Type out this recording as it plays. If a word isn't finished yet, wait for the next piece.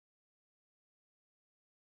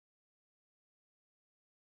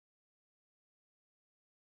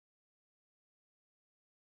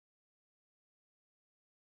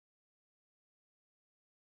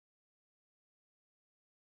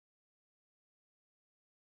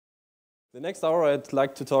The next hour I'd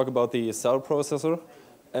like to talk about the cell processor.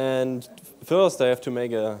 And first I have to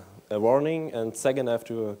make a warning, and second I have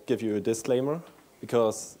to give you a disclaimer.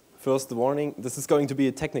 Because first the warning, this is going to be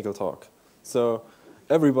a technical talk. So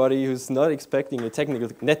everybody who's not expecting a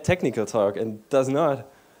technical talk and does not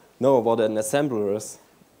know what an assembler is,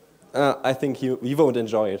 I think you won't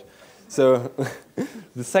enjoy it. So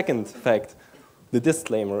the second fact, the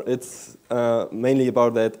disclaimer, it's mainly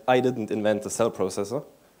about that I didn't invent the cell processor.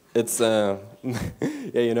 It's, yeah,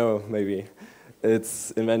 you know, maybe.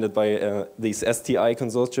 It's invented by this STI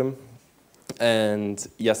consortium. And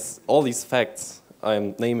yes, all these facts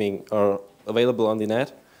I'm naming are available on the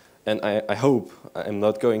net. And I hope I'm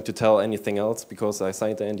not going to tell anything else because I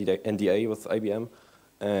signed the NDA with IBM.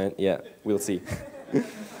 And yeah, we'll see.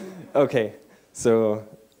 Okay, so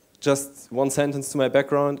just one sentence to my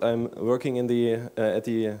background. I'm working in at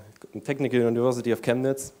the Technical University of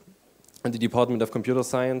Chemnitz in the Department of Computer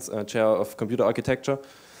Science, Chair of Computer Architecture.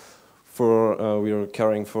 We are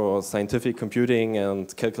caring for scientific computing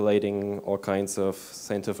and calculating all kinds of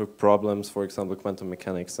scientific problems, for example, quantum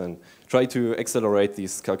mechanics, and try to accelerate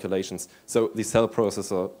these calculations. So the cell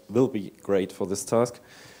processor will be great for this task.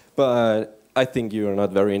 But I think you are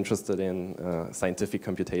not very interested in scientific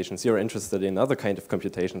computations. You're interested in other kind of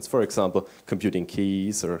computations, for example, computing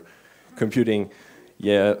keys or computing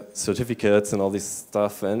certificates and all this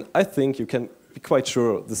stuff. And I think you can be quite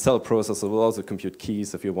sure the cell processor will also compute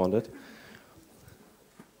keys if you want it.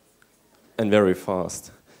 And very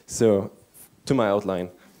fast. So, to my outline.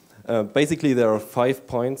 Basically, there are 5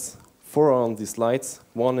 points, 4 on the slides.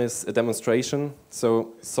 One is a demonstration.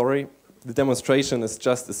 So, sorry, the demonstration is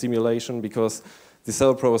just a simulation because the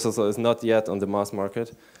cell processor is not yet on the mass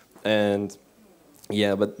market. And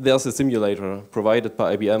yeah, but there's a simulator provided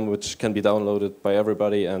by IBM which can be downloaded by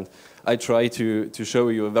everybody, and I try to show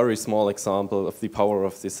you a very small example of the power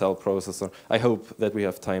of the cell processor. I hope that we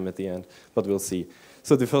have time at the end, but we'll see.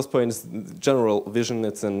 So the first point is general vision.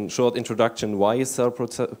 It's a short introduction. Why is cell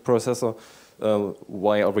processor?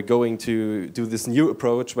 Why are we going to do this new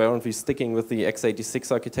approach? Why aren't we sticking with the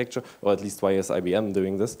x86 architecture? Or at least why is IBM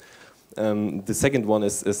doing this? The second one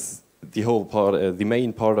is the whole part, the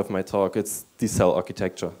main part of my talk. It's the cell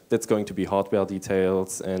architecture. That's going to be hardware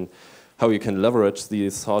details and how you can leverage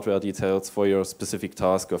these hardware details for your specific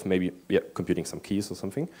task of maybe computing some keys or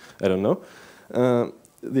something. I don't know.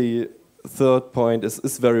 The third point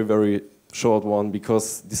is very, very short one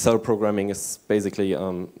because the cell programming is basically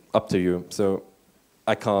up to you. So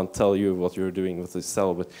I can't tell you what you're doing with the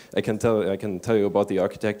cell, but I can tell you about the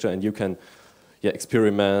architecture, and you can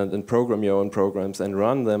experiment and program your own programs and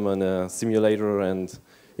run them on a simulator. And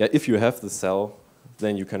if you have the cell,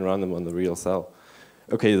 then you can run them on the real cell.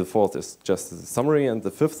 Okay, the fourth is just a summary, and the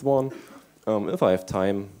fifth one, if I have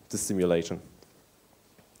time, the simulation.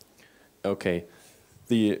 Okay,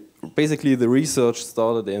 basically the research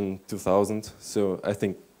started in 2000, so I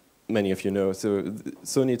think many of you know. So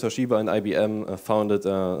Sony, Toshiba, and IBM founded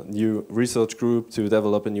a new research group to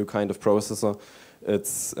develop a new kind of processor.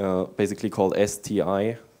 It's basically called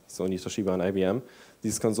STI, Sony, Toshiba, and IBM,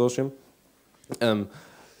 this consortium.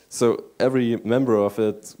 So every member of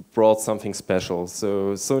it brought something special.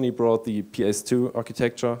 So Sony brought the PS2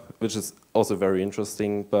 architecture, which is also very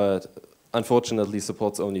interesting, but unfortunately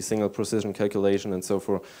supports only single precision calculation, and so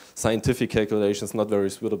for scientific calculations not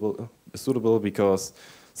very suitable because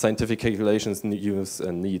scientific calculations use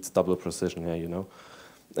and need double precision here, you know.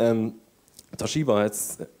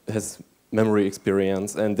 Toshiba has memory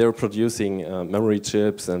experience, and they're producing memory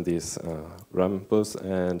chips and these RAM bus,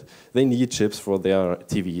 and they need chips for their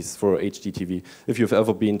TVs, for HD TV. If you've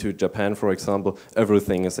ever been to Japan, for example,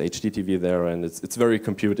 everything is HD TV there, and it's very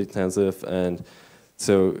compute intensive, and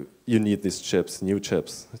so you need these chips, new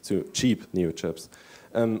chips, cheap new chips.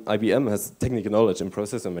 IBM has technical knowledge in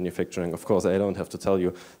processor manufacturing. Of course, I don't have to tell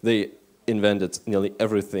you. They invented nearly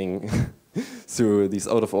everything through these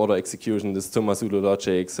out-of-order execution, this Tomasudo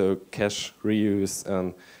logic, so cache reuse,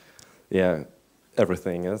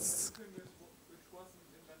 everything. Yes. Which wasn't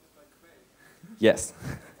invented by Cray. Yes.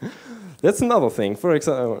 That's another thing. For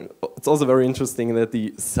example, it's also very interesting that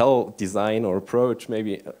the cell design or approach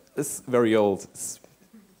maybe is very old. It's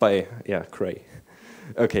by Cray.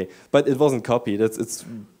 Okay, but it wasn't copied.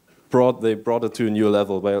 They brought it to a new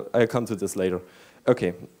level. But I'll come to this later.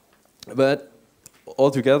 Okay, but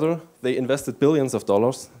altogether, they invested billions of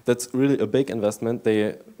dollars. That's really a big investment.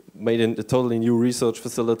 They made a totally new research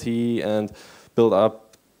facility and built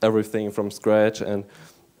up everything from scratch. And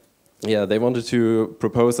yeah, they wanted to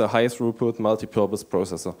propose a high throughput multi-purpose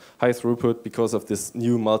processor. High throughput because of this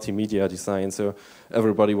new multimedia design. So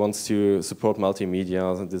everybody wants to support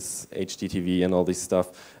multimedia, this HDTV and all this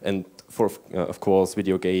stuff, and for of course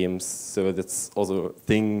video games. So that's also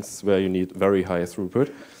things where you need very high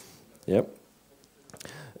throughput. Yep.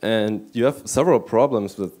 And you have several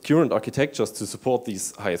problems with current architectures to support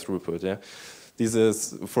these high throughput. Yeah. This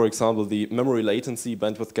is, for example, the memory latency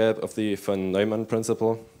bandwidth gap of the von Neumann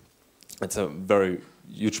principle. It's a very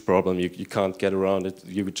huge problem. You can't get around it.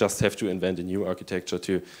 You just have to invent a new architecture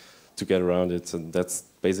to get around it. And that's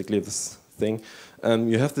basically this thing.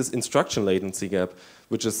 You have this instruction latency gap,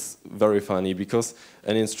 which is very funny because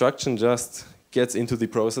an instruction just gets into the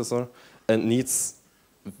processor and needs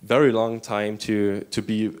very long time to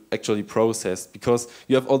be actually processed, because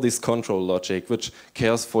you have all this control logic which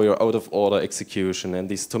cares for your out of order execution, and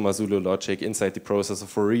this Tomasulo logic inside the processor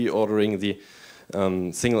for reordering the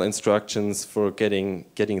single instructions, for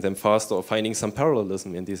getting them faster, or finding some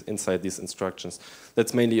parallelism inside these instructions.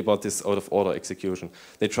 That's mainly about this out of order execution.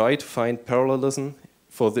 They try to find parallelism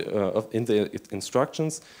for in the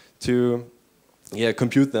instructions to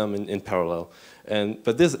compute them in parallel.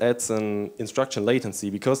 But this adds an instruction latency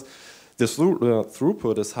because the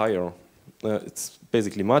throughput is higher. It's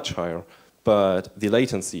basically much higher, but the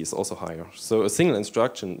latency is also higher. So a single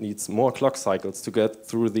instruction needs more clock cycles to get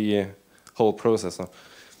through the whole processor.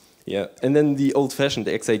 Yeah, and then the old-fashioned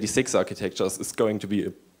x86 architectures is going to be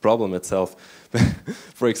a problem itself.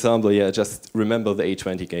 For example, yeah, just remember the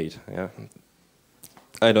A20 gate. Yeah,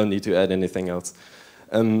 I don't need to add anything else.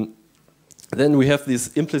 Then we have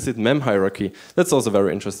this implicit mem hierarchy. That's also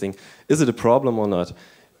very interesting. Is it a problem or not?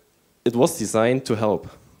 It was designed to help.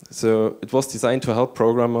 So it was designed to help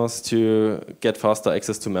programmers to get faster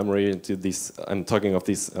access to memory. To these, I'm talking of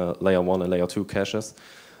these layer 1 and layer 2 caches.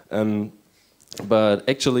 But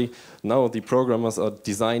actually, now the programmers are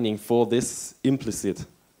designing for this implicit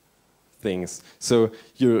things. So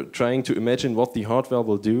you're trying to imagine what the hardware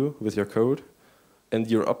will do with your code,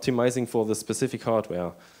 and you're optimizing for the specific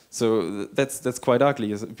hardware. So that's quite ugly.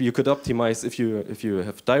 You could optimize if you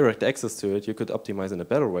have direct access to it. You could optimize in a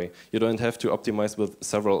better way. You don't have to optimize with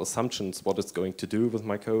several assumptions what it's going to do with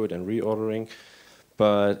my code and reordering.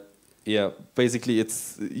 But yeah, basically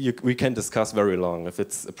we can discuss very long if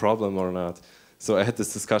it's a problem or not. So I had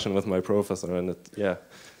this discussion with my professor, and it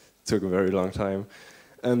took a very long time.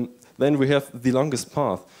 Then we have the longest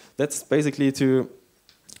path. That's basically to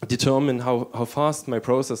determine how fast my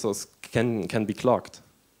processors can be clocked.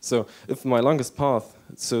 So if my longest path,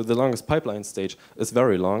 so the longest pipeline stage is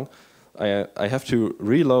very long, I have to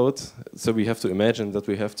reload. So we have to imagine that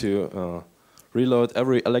we have to reload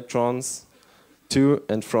every electrons to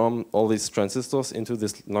and from all these transistors into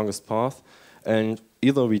this longest path. And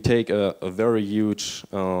either we take a very huge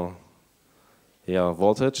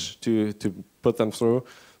voltage to put them through,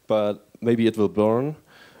 but maybe it will burn,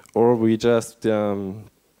 or we just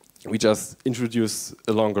introduce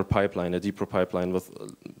a longer pipeline, a deeper pipeline with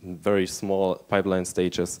very small pipeline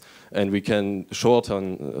stages, and we can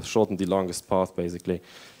shorten the longest path, basically.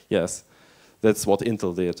 Yes, that's what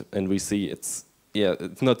Intel did, and we see it's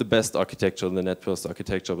not the best architecture, the net-burst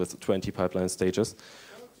architecture with 20 pipeline stages.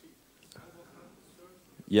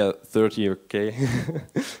 30, okay.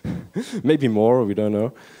 Maybe more, we don't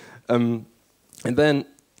know. And then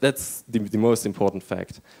that's the most important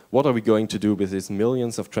fact. What are we going to do with these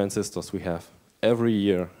millions of transistors we have every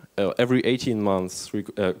year, every 18 months,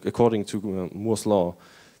 according to Moore's law?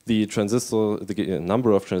 The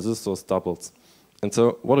number of transistors doubles. And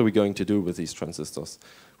so what are we going to do with these transistors?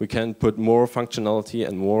 We can put more functionality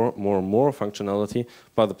and more functionality,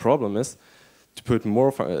 but the problem is to put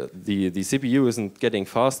more, the CPU isn't getting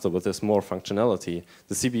faster with this more functionality.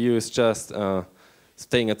 The CPU is just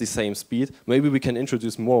staying at the same speed. Maybe we can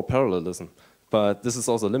introduce more parallelism, but this is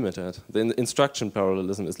also limited. The instruction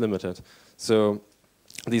parallelism is limited. So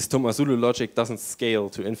this Tomasulo logic doesn't scale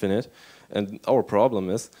to infinite, and our problem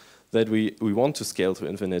is that we want to scale to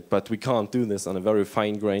infinite, but we can't do this on a very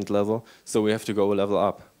fine-grained level, so we have to go a level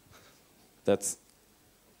up. That's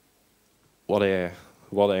what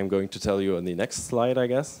I'm going to tell you on the next slide, I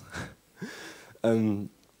guess.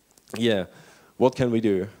 What can we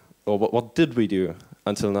do? Or what did we do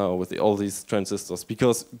until now with all these transistors?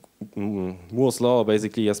 Because Moore's law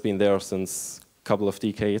basically has been there since a couple of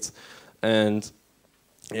decades. And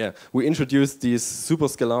we introduced this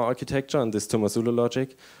superscalar architecture and this Tomasulo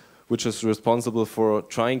logic, which is responsible for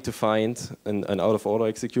trying to find, an out-of-order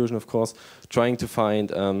execution, of course, trying to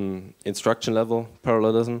find instruction level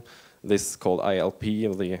parallelism. This is called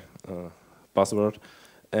ILP, the buzzword.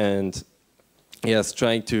 And yes,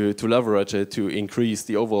 trying to leverage it to increase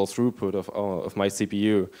the overall throughput of my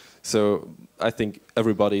CPU. So I think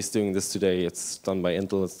everybody's doing this today. It's done by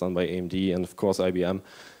Intel, it's done by AMD, and of course IBM.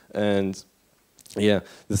 And yeah,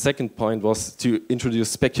 the second point was to introduce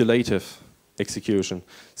speculative execution,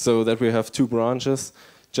 so that we have two branches.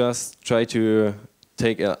 Just try to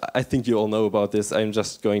take. I think you all know about this. I'm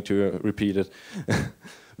just going to repeat it,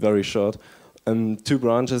 very short. Two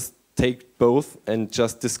branches, take both and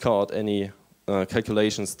just discard any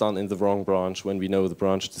calculations done in the wrong branch when we know the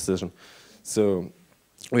branch decision. So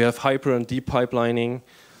we have hyper and deep pipelining.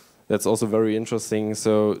 That's also very interesting.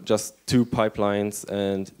 So just two pipelines,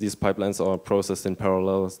 and these pipelines are processed in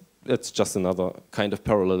parallel. It's just another kind of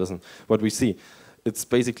parallelism. What we see, it's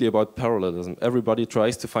basically about parallelism. Everybody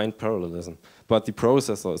tries to find parallelism, but the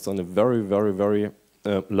processor is on a very, very, very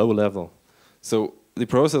low level. So the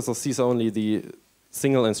processor sees only the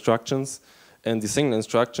single instructions, and the single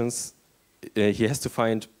instructions, he has to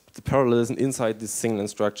find the parallelism inside these single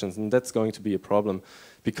instructions, and that's going to be a problem,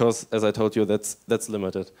 because, as I told you, that's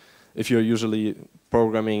limited. If you're usually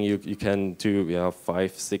programming, you can do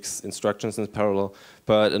 5, 6 instructions in parallel,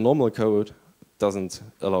 but a normal code doesn't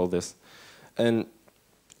allow this. And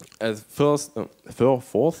as fourth,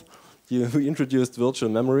 we introduced virtual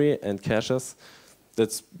memory and caches.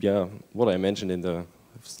 That's what I mentioned in the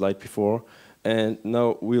slide before. And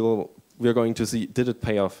now we're going to see, did it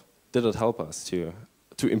pay off? Did it help us to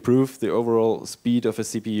improve the overall speed of a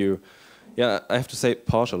CPU? Yeah, I have to say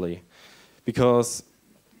partially, because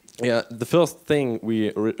the first thing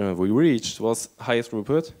we reached was high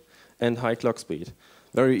throughput and high clock speed.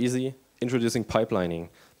 Very easy, introducing pipelining.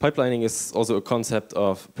 Pipelining is also a concept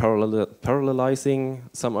of parallelizing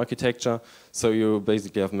some architecture. So you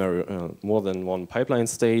basically have more than one pipeline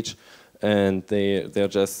stage, and they're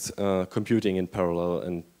just computing in parallel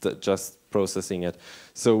and just processing it.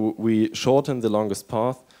 So we shorten the longest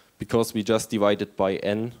path because we just divide it by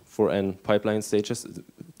n for n pipeline stages.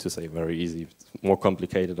 To say very easy, it's more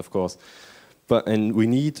complicated, of course. And we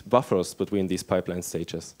need buffers between these pipeline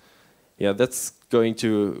stages. Yeah, that's going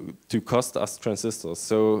to cost us transistors.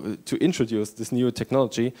 So to introduce this new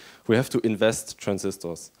technology, we have to invest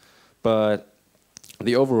transistors. But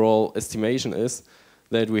the overall estimation is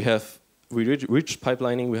that we reached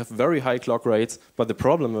pipelining, we have very high clock rates, but the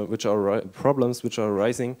problems which are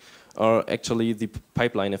arising are actually the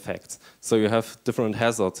pipeline effects. So you have different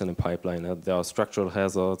hazards in a pipeline. There are structural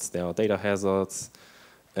hazards, there are data hazards,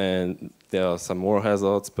 and there are some more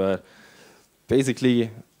hazards, but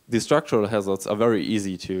basically the structural hazards are very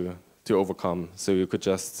easy to overcome. So you could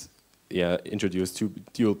just introduce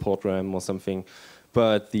dual port RAM or something,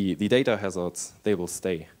 but the data hazards, they will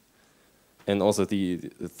stay. And also the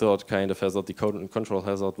third kind of hazard, the control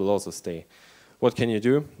hazard, will also stay. What can you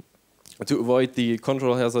do? To avoid the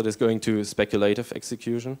control hazard is going to speculative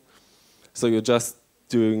execution. So you're just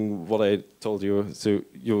doing what I told you. So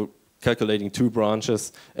you're calculating two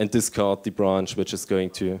branches and discard the branch which is going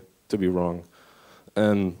to be wrong.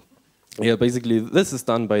 Basically this is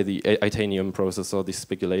done by the Itanium processor, the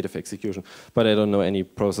speculative execution. But I don't know any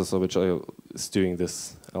processor which is doing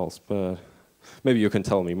this else. But maybe you can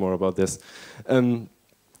tell me more about this.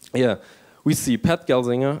 We see Pat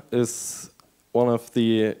Gelsinger is one of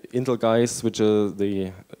the Intel guys, which is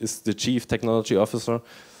the chief technology officer,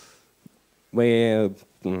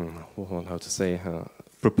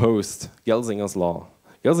 proposed Gelsinger's law.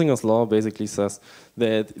 Gelsinger's law basically says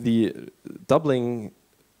that the doubling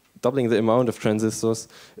the amount of transistors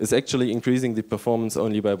is actually increasing the performance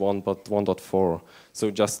only by 1.4.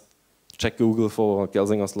 So just check Google for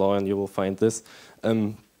Gelsinger's law and you will find this.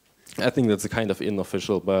 I think that's a kind of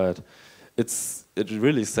unofficial, but it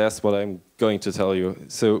really says what I'm going to tell you.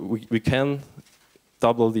 So we can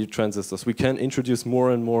double the transistors. We can introduce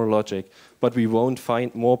more and more logic, but we won't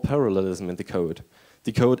find more parallelism in the code.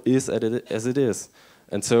 The code is as it is.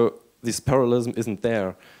 And so this parallelism isn't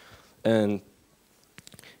there. And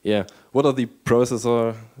what are the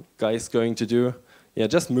processor guys going to do?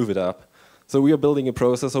 Just move it up. So we are building a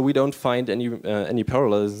processor. We don't find any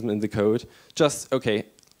parallelism in the code. Just okay.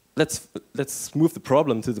 Let's move the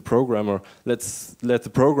problem to the programmer. Let's let the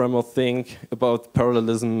programmer think about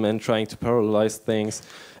parallelism and trying to parallelize things.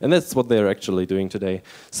 And that's what they're actually doing today.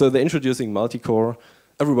 So they're introducing multi-core.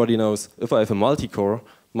 Everybody knows if I have a multi-core,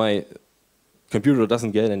 my computer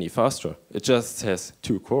doesn't get any faster. It just has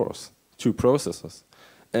 2 cores, 2 processors.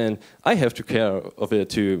 And I have to care of it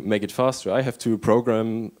to make it faster. I have to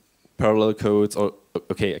program parallel codes, or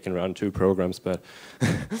okay, I can run 2 programs, but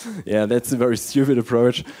that's a very stupid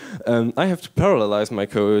approach. I have to parallelize my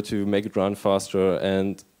code to make it run faster,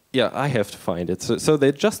 and I have to find it. So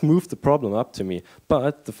they just moved the problem up to me.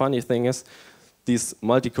 But the funny thing is, this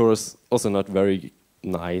multicore is also not very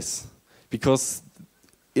nice, because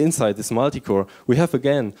inside this multicore we have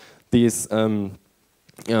again this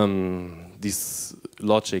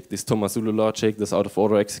logic, this Tomasulo logic, this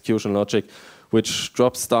out-of-order execution logic, which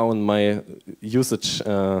drops down my usage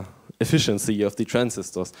efficiency of the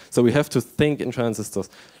transistors. So we have to think in transistors,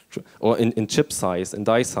 or in chip size, in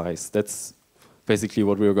die size. That's basically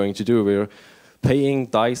what we're going to do. We're paying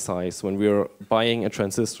die size when we're buying a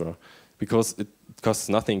transistor, because it costs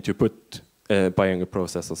nothing to put, buying a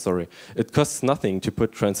processor, sorry. It costs nothing to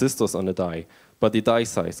put transistors on a die, but the die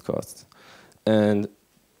size costs. And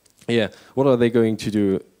yeah, what are they going to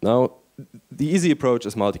do? Now, the easy approach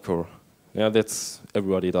is multicore. Yeah, that's,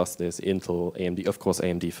 everybody does this, Intel, AMD, of course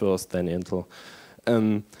AMD first, then Intel.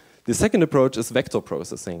 The second approach is vector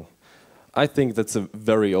processing. I think that's a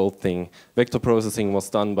very old thing. Vector processing was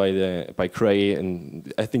done by Cray,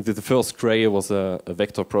 and I think that the first Cray was a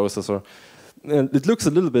vector processor. And it looks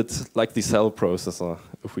a little bit like the cell processor,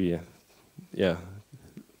 if we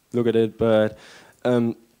look at it, but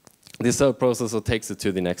the cell processor takes it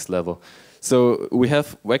to the next level. So we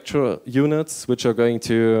have vector units which are going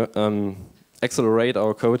to accelerate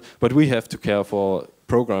our code, but we have to care for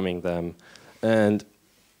programming them. And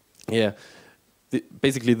yeah,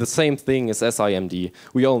 basically the same thing as SIMD.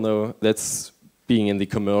 We all know that's being in the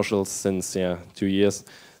commercials since 2 years.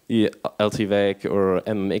 The LTVAC or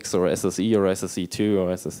MMX or SSE or SSE2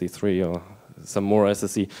 or SSE3 or some more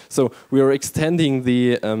SSE. So we are extending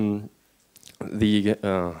the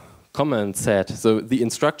command set, so the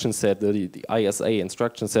instruction set, the ISA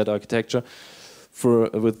instruction set architecture,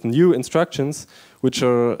 with new instructions which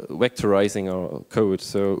are vectorizing our code.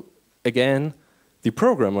 So again, the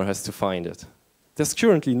programmer has to find it. There's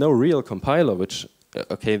currently no real compiler which,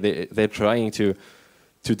 okay, they're trying to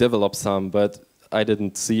develop some, but I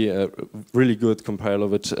didn't see a really good compiler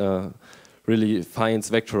which really finds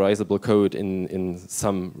vectorizable code in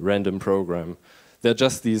some random program. They're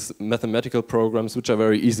just these mathematical programs which are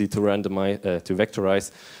very easy to randomize, to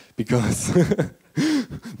vectorize, because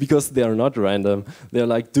because they are not random. They're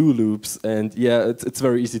like do loops, and yeah, it's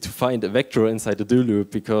very easy to find a vector inside a do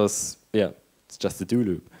loop because yeah, it's just a do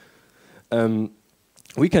loop.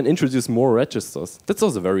 We can introduce more registers. That's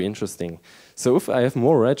also very interesting. So if I have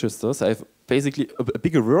more registers, I have basically a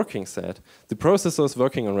bigger working set. The processor is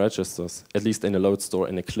working on registers, at least in a load store,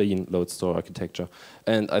 in a clean load store architecture.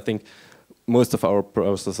 And I think most of our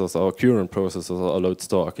processors, our current processors, are load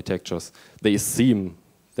store architectures. They seem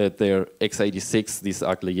that they're x86, these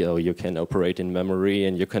ugly, oh, you can operate in memory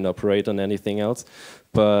and you can operate on anything else.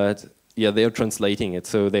 But yeah, they're translating it.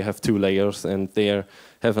 So they have 2 layers, and they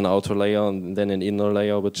have an outer layer and then an inner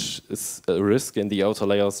layer, which is a risk. And the outer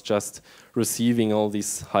layer is just receiving all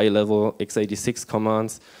these high-level x86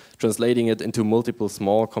 commands, translating it into multiple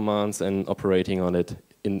small commands, and operating on it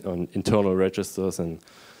on internal registers and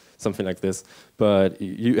something like this. But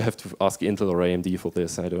you have to ask Intel or AMD for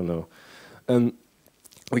this, I don't know.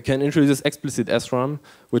 We can introduce explicit SRAM,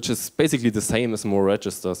 which is basically the same as more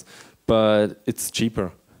registers, but it's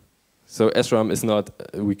cheaper. So SRAM is not,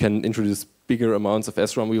 we can introduce bigger amounts of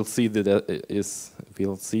SRAM. We'll see this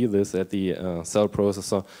at the cell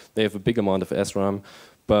processor. They have a big amount of SRAM,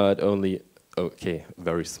 but only, okay,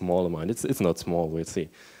 very small amount. It's not small, we'll see.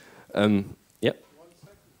 Yeah.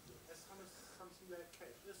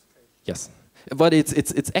 Yes, but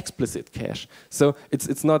it's explicit cache. So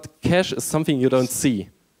it's not cache is something you don't see.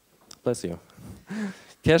 Bless you.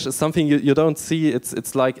 Cache is something you don't see.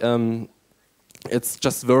 It's like it's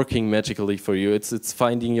just working magically for you. It's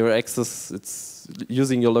finding your access. It's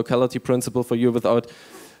using your locality principle for you without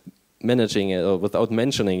managing it or without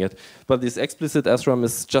mentioning it. But this explicit SRAM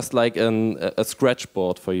is just like a scratch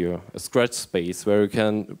board for you, a scratch space where you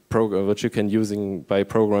can program, which you can using by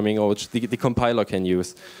programming, or which the compiler can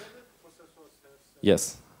use.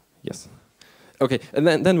 Yes, yes. Okay, and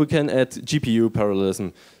then we can add GPU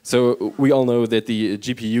parallelism. So we all know that the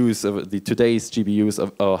GPUs, today's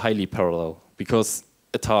GPUs are highly parallel, because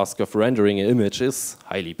a task of rendering an image is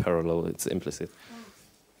highly parallel, it's implicit.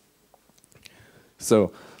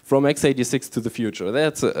 So from x86 to the future,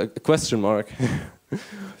 that's a question mark,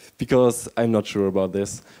 because I'm not sure about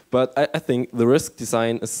this. But I think the RISC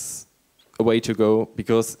design is a way to go,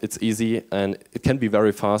 because it's easy and it can be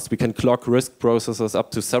very fast. We can clock RISC processors up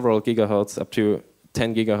to several gigahertz, up to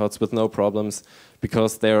 10 gigahertz with no problems,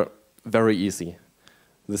 because they're very easy.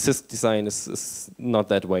 The CISC design is not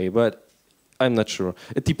that way, but I'm not sure.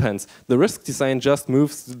 It depends. The RISC design just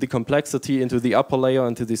moves the complexity into the upper layer,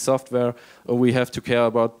 into the software. We have to care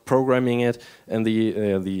about programming it, and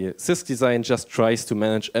the CISC design just tries to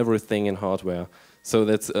manage everything in hardware. So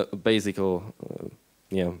that's a basic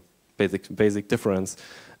basic difference.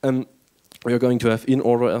 We are going to have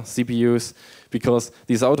in-order CPUs because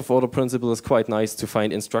this out-of-order principle is quite nice to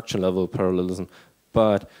find instruction-level parallelism,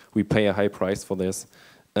 but we pay a high price for this.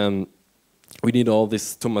 We need all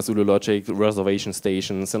this Tomasulo logic, reservation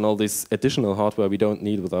stations, and all this additional hardware we don't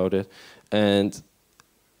need without it. And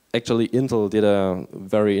actually, Intel did a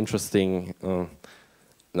very interesting,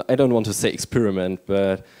 I don't want to say experiment,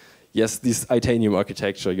 but yes, this Itanium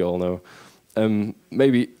architecture, you all know.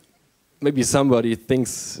 Maybe somebody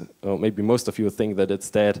thinks, or maybe most of you think that it's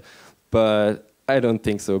dead, but I don't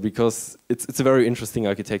think so, because it's a very interesting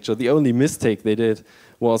architecture. The only mistake they did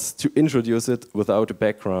was to introduce it without a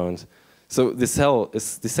background. So the cell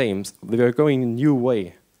is the same. We are going a new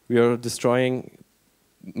way. We are destroying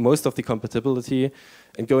most of the compatibility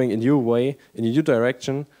and going a new way, in a new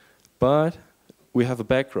direction, but we have a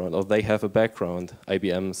background, or they have a background,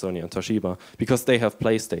 IBM, Sony, and Toshiba, because they have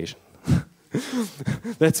PlayStation.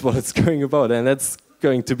 That's what it's going about, and that's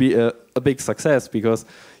going to be a big success, because,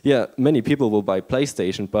 yeah, many people will buy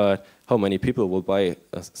PlayStation, but how many people will buy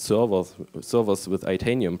servers with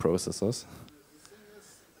Itanium processors?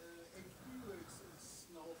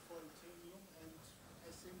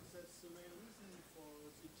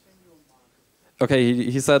 Okay,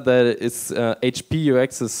 he said that it's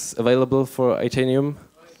HPUX is available for Itanium,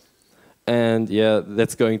 and yeah,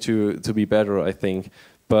 that's going to be better, I think,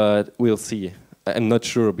 but we'll see. I'm not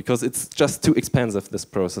sure, because it's just too expensive, this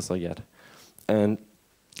processor, yet. And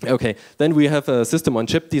okay, then we have a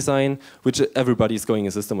system-on-chip design, which everybody's going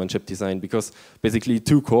a system-on-chip design, because basically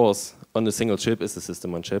 2 cores on a single chip is a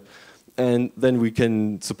system-on-chip. And then we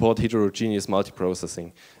can support heterogeneous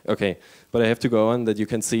multiprocessing. Okay, but I have to go on that you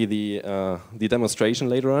can see the demonstration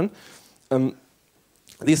later on.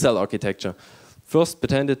 The cell architecture. First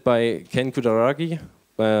patented by Ken Kutaragi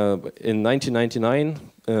in 1999.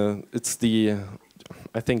 It's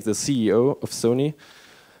I think the CEO of Sony.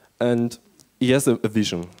 And he has a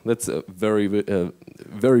vision. That's a very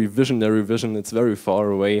visionary vision. It's very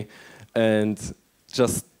far away. And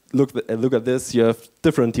just look at this. You have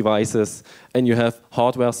different devices, and you have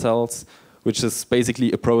hardware cells, which is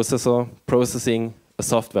basically a processor processing a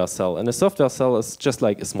software cell. And a software cell is just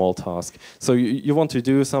like a small task. So you want to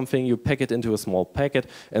do something, you pack it into a small packet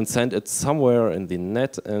and send it somewhere in the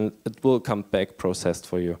net, and it will come back processed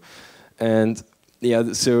for you. And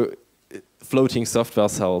yeah, so floating software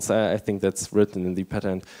cells, I think that's written in the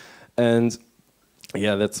patent. And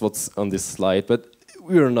yeah, that's what's on this slide. But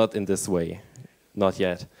we're not in this way, not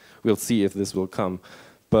yet. We'll see if this will come.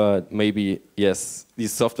 But maybe, yes,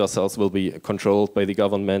 these software cells will be controlled by the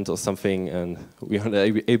government or something, and we are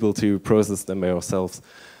able to process them by ourselves.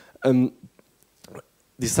 The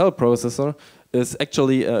cell processor is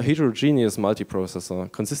actually a heterogeneous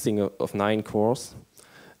multiprocessor consisting of 9 cores.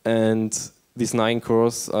 And these 9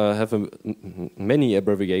 cores have many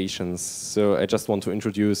abbreviations. So I just want to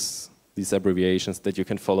introduce these abbreviations that you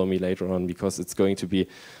can follow me later on, because it's going to be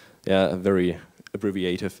very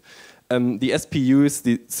abbreviative. The SPU is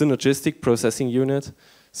the synergistic processing unit.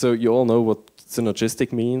 So you all know what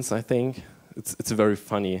synergistic means, I think. It's a very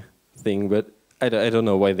funny thing, but I don't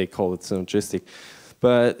know why they call it synergistic.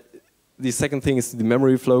 But the second thing is the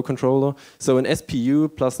memory flow controller. So an SPU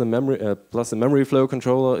plus a memory flow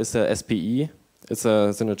controller is a SPE. It's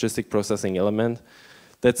a synergistic processing element.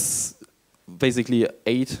 That's basically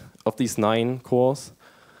 8 of these 9 cores.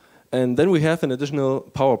 And then we have an additional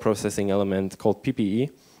power processing element called PPE.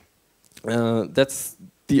 That's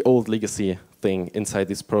the old legacy thing inside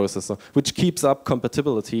this processor, which keeps up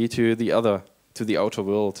compatibility to the outer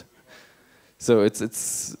world. So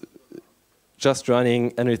it's just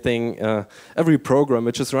running anything. Every program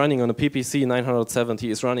which is running on a PPC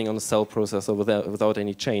 970 is running on a cell processor without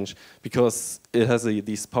any change, because it has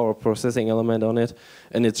this power processing element on it,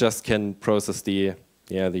 and it just can process the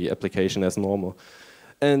application as normal.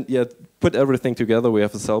 And yeah, put everything together, we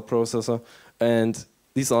have a cell processor, and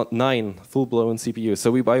these are 9 full-blown CPUs.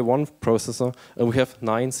 So we buy 1 processor, and we have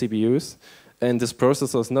 9 CPUs, and this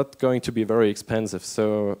processor is not going to be very expensive.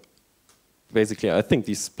 So basically, I think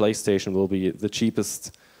this PlayStation will be the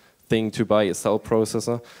cheapest thing to buy a cell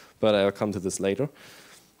processor, but I'll come to this later.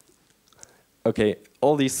 Okay,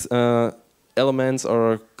 all these elements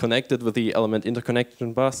are connected with the element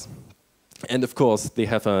interconnection bus, and of course, they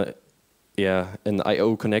have an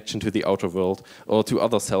I/O connection to the outer world, or to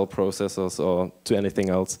other cell processors, or to anything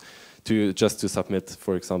else, just to submit,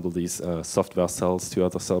 for example, these software cells to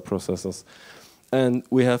other cell processors. And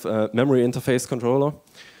we have a memory interface controller,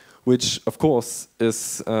 which of course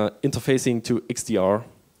is interfacing to XDR,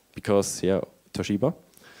 because Toshiba.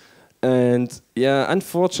 And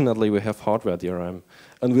unfortunately we have hardware DRM,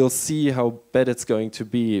 and we'll see how bad it's going to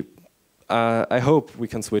be. I hope we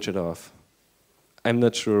can switch it off. I'm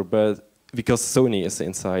not sure, but because Sony is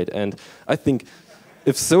inside, and I think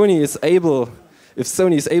if Sony is able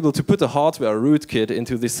to put a hardware rootkit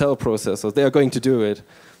into the cell processor, they are going to do it,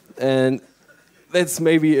 and that's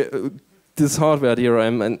maybe this hardware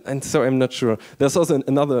DRM, and so I'm not sure. There's also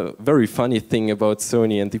another very funny thing about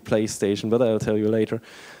Sony and the PlayStation, but I'll tell you later.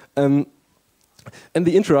 And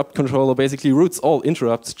the interrupt controller basically routes all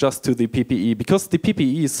interrupts just to the PPE, because the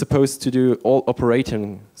PPE is supposed to do all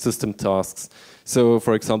operating system tasks. So,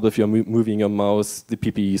 for example, if you're moving your mouse, the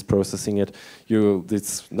PPE is processing it.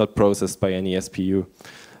 It's not processed by any SPU.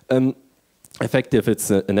 Effective, it's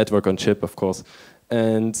a network on chip, of course.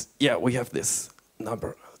 And yeah, we have this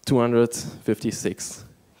number, 256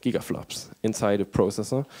 gigaflops inside a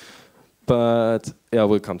processor. But yeah,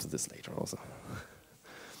 we'll come to this later also.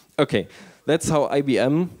 Okay, that's how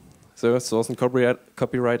IBM, so source and copyright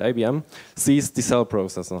IBM, sees the cell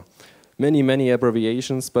processor. Many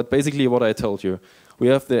abbreviations, but basically what I told you. We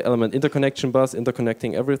have the element interconnection bus,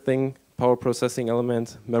 interconnecting everything, power processing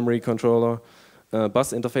element, memory controller,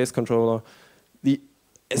 bus interface controller, the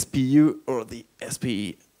SPU or the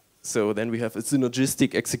SPE. So then we have a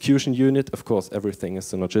synergistic execution unit, of course everything is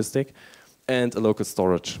synergistic, and a local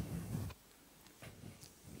storage.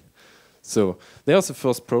 So there's the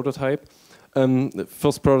first prototype. The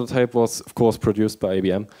first prototype was, of course, produced by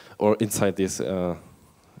IBM, or inside this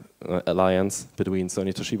alliance between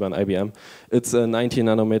Sony, Toshiba, and IBM. It's a 90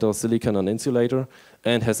 nanometer silicon on insulator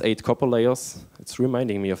and has 8 copper layers. It's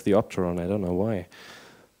reminding me of the Opteron, I don't know why.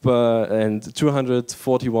 And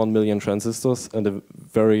 241 million transistors and a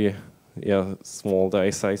very small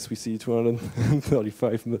die size. We see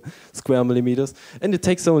 235 square millimeters. And it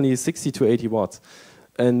takes only 60 to 80 watts.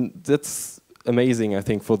 And that's amazing, I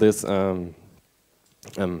think, for this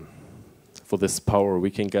power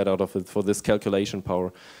we can get out of it, for this calculation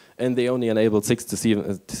power. And they only enabled 6 to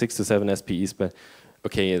 7 SPEs, but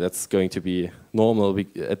okay, that's going to be normal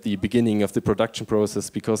at the beginning of the production process,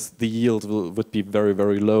 because the yield would be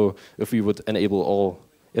very low if we would enable all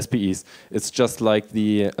SPEs. It's just like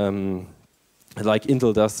the like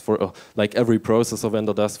Intel does like every processor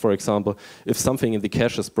vendor does, for example. If something in the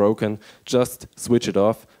cache is broken, just switch it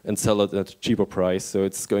off and sell it at a cheaper price. So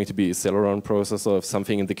it's going to be a Celeron processor if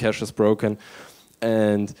something in the cache is broken.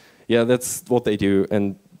 And yeah, that's what they do.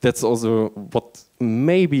 And that's also what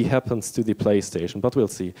maybe happens to the PlayStation, but we'll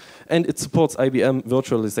see. And it supports IBM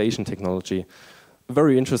virtualization technology. A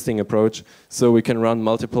very interesting approach. So we can run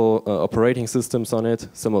multiple operating systems on it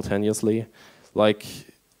simultaneously. Like,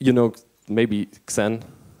 maybe Xen,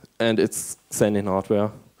 and it's Xen in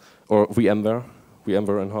hardware, or VMware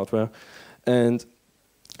in hardware. And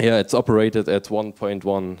yeah, it's operated at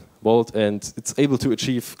 1.1 volt, and it's able to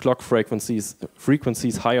achieve clock frequencies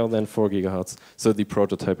higher than 4 gigahertz, so the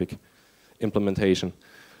prototypic implementation.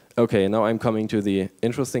 Okay, now I'm coming to the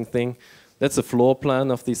interesting thing. That's a floor plan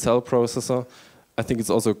of the cell processor. I think it's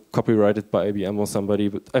also copyrighted by IBM or somebody,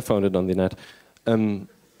 but I found it on the net.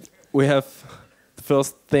 We have the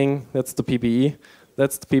first thing, that's the PPE.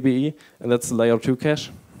 That's the PPE, and that's the layer 2 cache.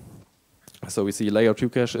 So we see layer 2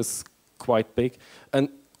 cache is quite big. And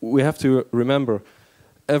we have to remember,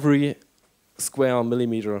 every square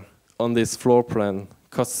millimeter on this floor plan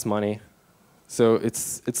costs money. So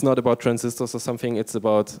it's not about transistors or something, it's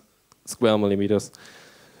about square millimeters.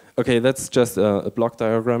 Okay, that's just a block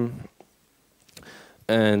diagram.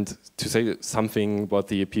 And to say something about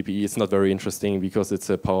the PPE, it's not very interesting because it's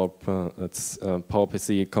a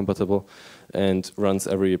PowerPC compatible and runs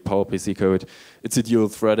every PowerPC code. It's a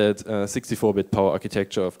dual-threaded 64-bit power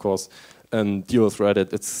architecture, of course.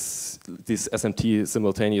 Dual-threaded, it's this SMT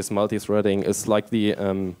simultaneous multi-threading is like the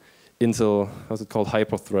Intel, how's it called,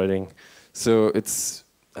 hyper-threading. So it's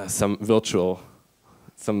some virtual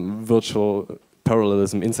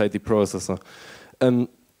parallelism inside the processor.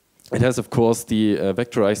 It has, of course, the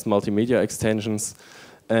vectorized multimedia extensions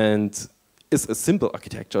and is a simple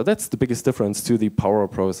architecture. That's the biggest difference to the power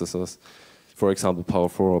processors, for example, Power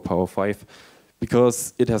 4 or Power 5,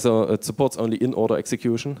 because it supports only in-order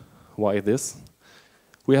execution. Why this?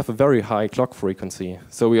 We have a very high clock frequency,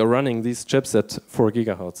 so we are running these chips at 4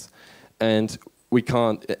 gigahertz, and we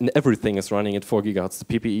can't. And everything is running at 4 gigahertz: the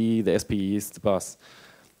PPE, the SPEs, the bus,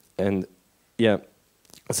 and yeah.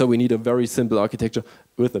 So we need a very simple architecture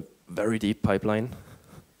with a very deep pipeline.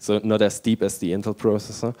 So not as deep as the Intel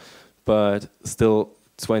processor, but still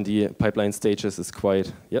 20 pipeline stages is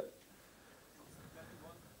quite, yeah.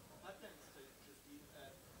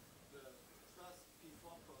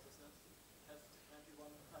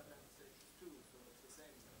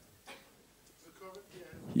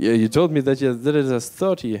 Yeah, you told me that it has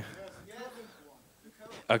 30.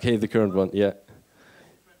 Okay, the current one, yeah.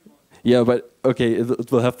 Yeah, but okay,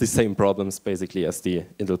 it will have the same problems basically as the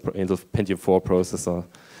Intel Pentium 4 processor.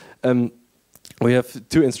 We have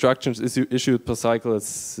 2 instructions issued per cycle.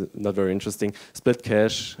 It's not very interesting. Split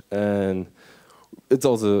cache, and it's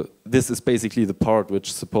also, this is basically the part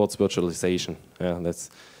which supports virtualization. Yeah, that's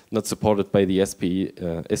not supported by the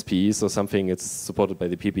SPEs or something. It's supported by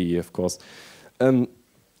the PPE, of course.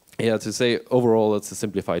 Yeah, to say overall, it's a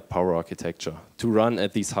simplified power architecture to run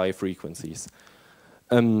at these high frequencies.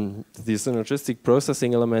 The synergistic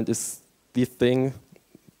processing element is the thing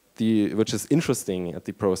which is interesting at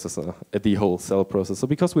the processor, at the whole cell processor,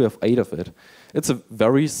 because we have 8 of it. It's a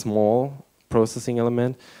very small processing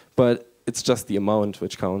element, but it's just the amount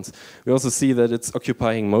which counts. We also see that it's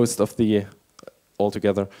occupying most of the,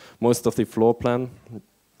 altogether, most of the floor plan.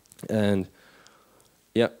 And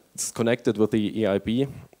yeah, it's connected with the EIB.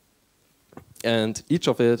 And each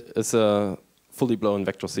of it is a fully blown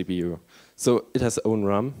vector CPU. So it has own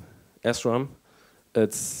RAM, SRAM.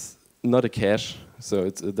 It's not a cache, so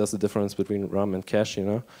there's a difference between RAM and cache, you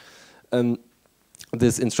know. And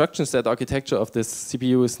this instruction set architecture of this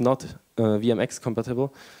CPU is not VMX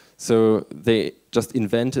compatible. So they just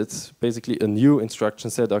invented basically a new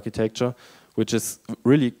instruction set architecture, which is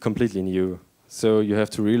really completely new. So you have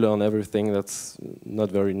to relearn everything. That's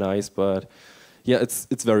not very nice, but yeah,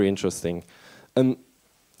 it's very interesting. It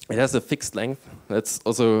has a fixed length. That's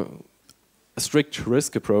also a strict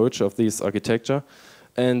risk approach of this architecture.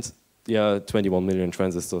 And yeah, 21 million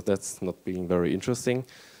transistors, that's not being very interesting.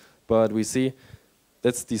 But we see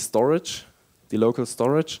that's the storage, the local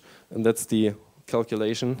storage, and that's the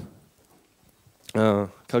calculation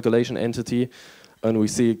entity. And we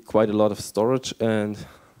see quite a lot of storage, and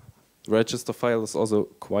the register file is also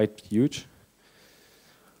quite huge.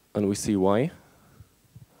 And we see why.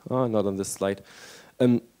 Oh, not on this slide.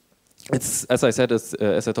 It's, as I said,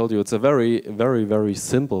 as I told you, it's a very, very, very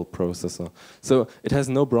simple processor. So it has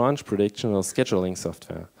no branch prediction or scheduling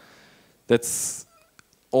software. That's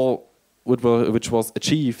all which was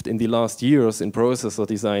achieved in the last years in processor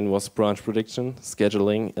design was branch prediction,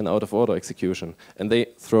 scheduling, and out-of-order execution. And they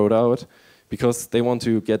throw it out because they want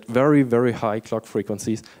to get very, very high clock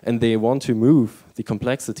frequencies, and they want to move the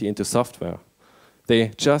complexity into software.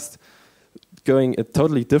 They just going a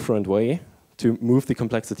totally different way to move the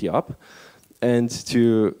complexity up and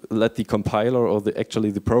to let the compiler or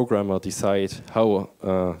actually the programmer decide how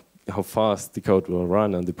fast the code will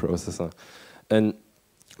run on the processor. And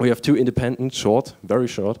we have 2 independent, very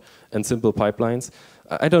short, and simple pipelines.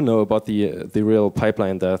 I don't know about the real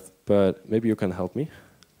pipeline depth, but maybe you can help me.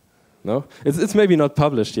 No? It's maybe not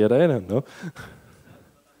published yet, I don't know.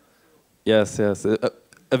 Yes, a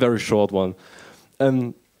very short one.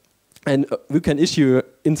 And we can issue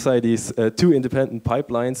inside these 2 independent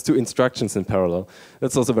pipelines 2 instructions in parallel.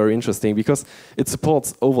 That's also very interesting because it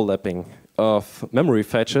supports overlapping of memory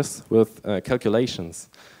fetches with calculations.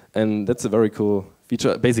 And that's a very cool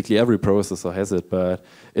feature. Basically every processor has it, but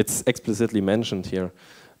it's explicitly mentioned here.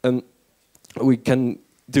 And we can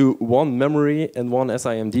do 1 memory and 1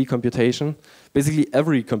 SIMD computation. Basically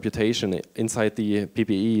every computation inside the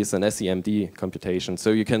PPE is an SIMD computation.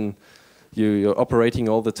 So you're operating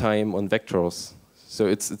all the time on vectors. So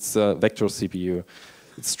it's a vector CPU.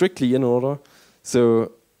 It's strictly in order.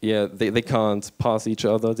 So yeah, they can't pass each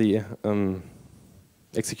other the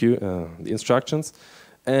instructions.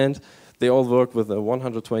 And they all work with a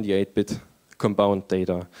 128-bit compound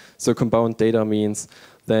data. So compound data means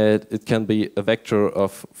that it can be a vector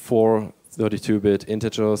of 4 32-bit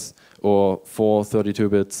integers or 4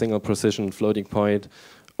 32-bit single precision floating point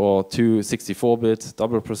or 2 64-bit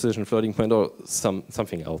double precision floating point or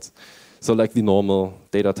something else. So like the normal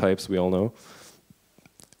data types we all know.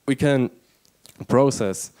 We can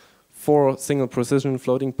process 4 single precision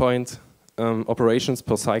floating point operations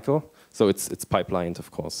per cycle. So it's pipelined,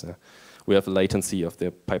 of course. We have a latency of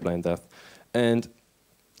the pipeline depth. And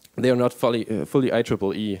they are not fully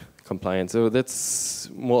IEEE compliant. So that's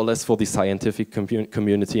more or less for the scientific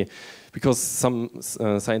community, because some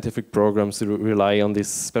scientific programs rely on these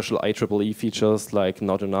special IEEE features like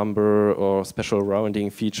not a number or special rounding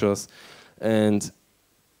features.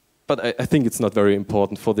 But I think it's not very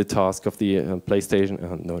important for the task of the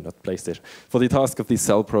for the task of the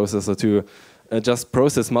cell processor to just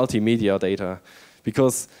process multimedia data,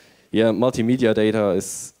 because yeah, multimedia data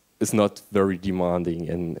is not very demanding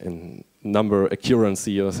in number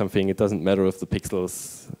accuracy or something. It doesn't matter if the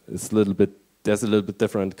pixels is there's a little bit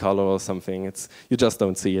different color or something. You just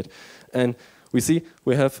don't see it. And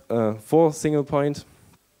we have 4 single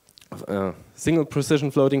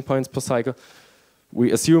precision floating points per cycle.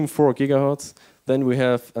 We assume 4 gigahertz. Then we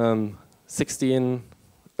have 16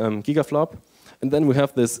 gigaflop. And then we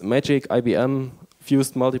have this magic IBM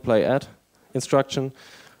fused multiply add instruction,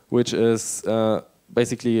 which is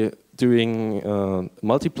basically doing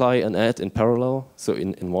multiply and add in parallel, so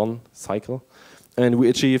in one cycle. And we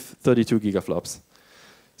achieve 32 gigaflops.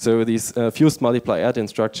 So this fused multiply add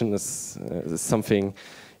instruction is something,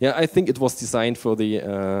 yeah, I think it was designed for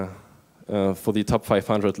the top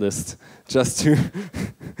 500 list, just to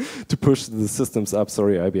to push the systems up.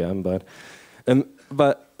 Sorry, IBM,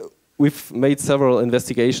 but we've made several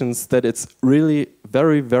investigations that it's really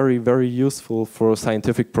very, very, very useful for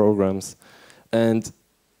scientific programs, and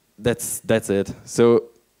that's it. So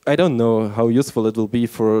I don't know how useful it will be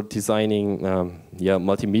for designing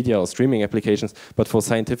multimedia or streaming applications, but for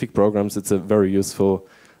scientific programs, it's a very useful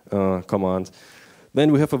command.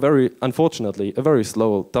 Then we have unfortunately, a very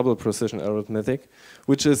slow double precision arithmetic,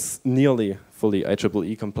 which is nearly fully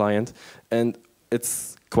IEEE compliant, and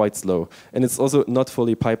it's quite slow. And it's also not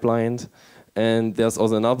fully pipelined, and there's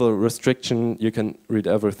also another restriction. You can read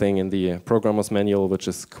everything in the programmer's manual, which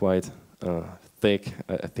is quite thick,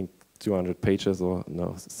 I think 200 pages or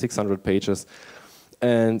no, 600 pages.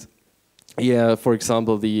 And yeah, for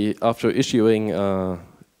example, after issuing a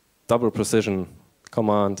double precision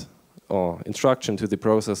command or instruction to the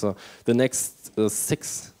processor, the next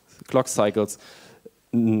 6 clock cycles,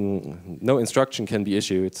 no instruction can be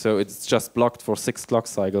issued. So it's just blocked for 6 clock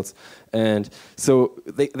cycles. And so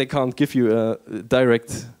they can't give you a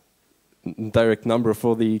direct number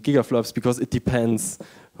for the gigaflops, because it depends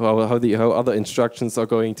how other instructions are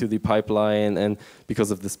going to the pipeline, and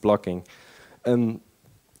because of this blocking.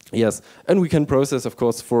 Yes, and we can process, of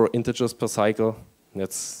course, 4 integers per cycle.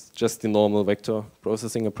 That's just the normal vector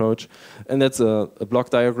processing approach. And that's a block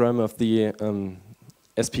diagram of the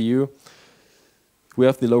SPU. We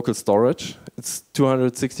have the local storage. It's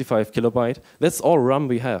 265 kilobyte. That's all RAM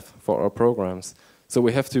we have for our programs. So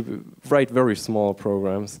we have to write very small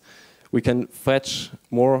programs. We can fetch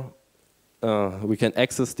more. We can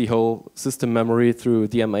access the whole system memory through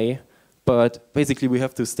DMA. But basically, we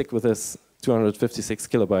have to stick with this 256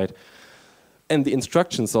 kilobyte. And the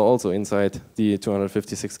instructions are also inside the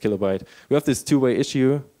 256 kilobyte. We have this two-way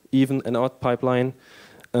issue, even and odd pipeline.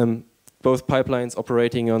 Both pipelines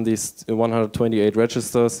operating on these 128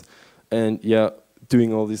 registers, and yeah,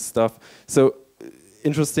 doing all this stuff. So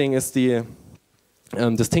interesting is the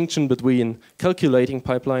distinction between calculating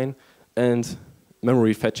pipeline and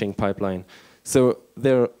memory fetching pipeline. So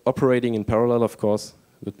they're operating in parallel, of course,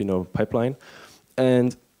 would be no pipeline.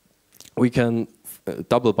 And we can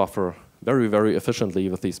double buffer very, very efficiently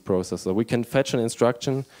with these processors. We can fetch an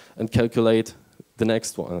instruction and calculate the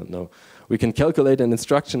next one. No, we can calculate an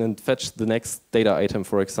instruction and fetch the next data item,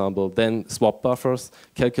 for example, then swap buffers,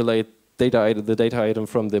 calculate the data item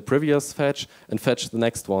from the previous fetch, and fetch the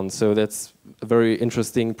next one. So that's a very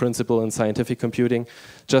interesting principle in scientific computing,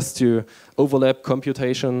 just to overlap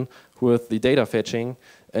computation with the data fetching,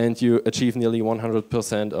 and you achieve nearly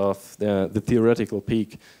 100% of the theoretical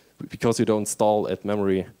peak, because you don't stall at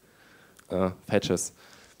memory fetches.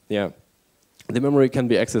 Yeah, the memory can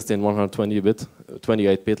be accessed in 120-bit,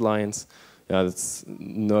 28-bit lines. Yeah, that's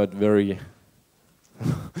not very.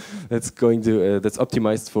 That's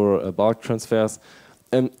optimized for bulk transfers.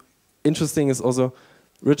 And interesting is also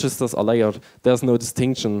registers are layered. There's no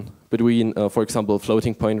distinction between, for example,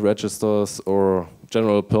 floating point registers or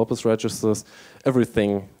general purpose registers.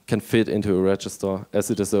 Everything can fit into a register, as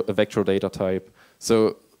it is a vector data type.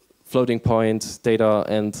 So floating point data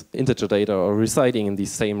and integer data are residing in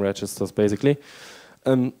these same registers, basically.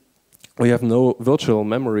 We have no virtual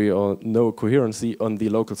memory or no coherency on the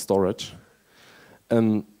local storage.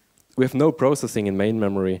 We have no processing in main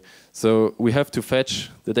memory. So we have to fetch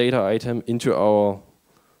the data item into our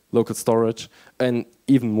local storage. And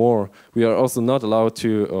even more, we are also not allowed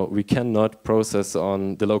to, or we cannot process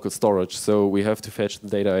on the local storage. So we have to fetch the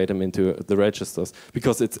data item into the registers,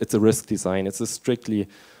 because it's a RISC design. It's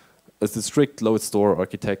a strict load store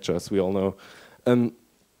architecture, as we all know.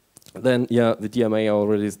 Then, yeah, the DMA, I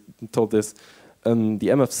already told this. The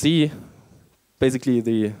MFC, basically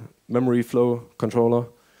the memory flow controller,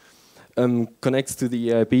 connects to the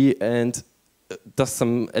EIB and does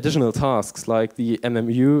some additional tasks, like the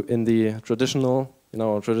MMU in the traditional,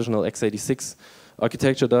 our traditional x86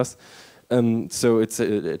 architecture does. So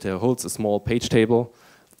it holds a small page table,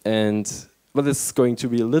 and well, this is going to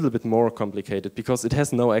be a little bit more complicated, because it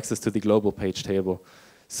has no access to the global page table.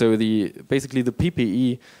 So basically the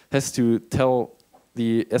PPE has to tell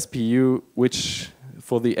the SPU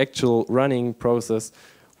for the actual running process,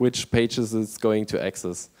 which pages it's going to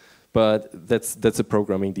access. But that's a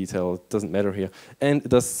programming detail, it doesn't matter here. And it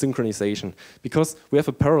does synchronization, because we have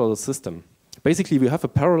a parallel system. basically we have a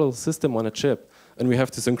parallel system on a chip, and we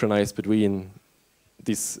have to synchronize between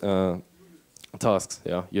these tasks,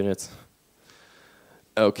 units.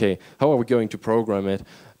 Okay, how are we going to program it?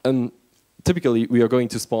 Typically, we are going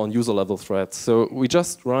to spawn user-level threads. So we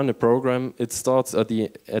just run a program. It starts at the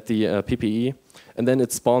PPE, and then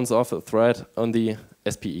it spawns off a thread on the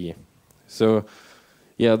SPE. So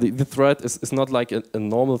yeah, the thread is not like a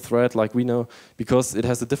normal thread like we know, because it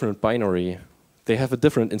has a different binary. They have a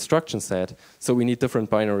different instruction set, so we need different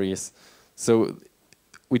binaries. So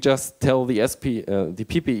we just tell the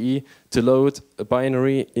PPE to load a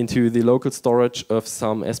binary into the local storage of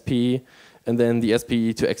some SPE, and then the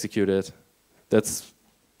SPE to execute it. That's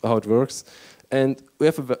how it works. And we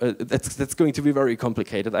have that's going to be very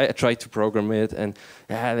complicated. I tried to program it, and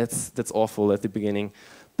that's awful at the beginning.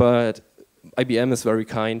 But IBM is very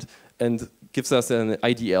kind and gives us an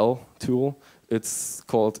IDL tool. It's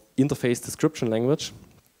called Interface Description Language,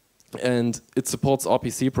 and it supports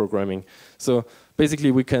RPC programming. So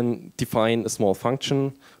basically, we can define a small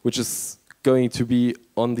function which is going to be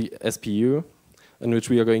on the SPU, and which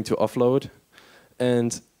we are going to offload.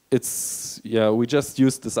 And we just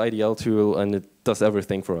use this IDL tool, and it does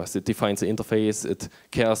everything for us. It defines the interface, it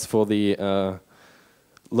cares for the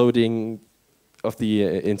loading of the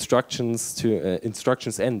instructions to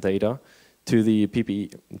instructions and data to the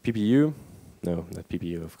PPU. No, not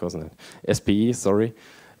PPU, of course not. SPE, sorry.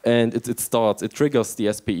 And it triggers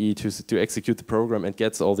the SPE to execute the program and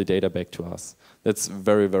gets all the data back to us. That's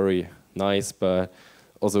very, very nice, but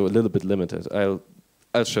also a little bit limited.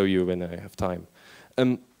 I'll show you when I have time.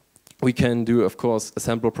 We can do, of course,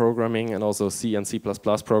 assembler programming and also C and C++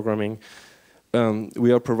 programming.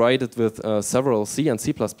 We are provided with several C and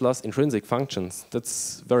C++ intrinsic functions.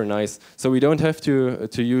 That's very nice. So we don't have to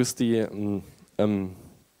use the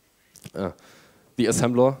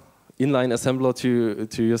assembler, inline assembler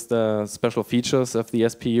to use the special features of the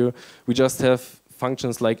SPU. We just have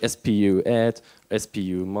functions like SPU add,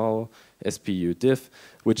 SPU mul, SPU diff,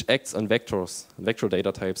 which acts on vectors, vector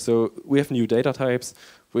data types. So we have new data types.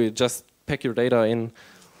 We just pack your data in,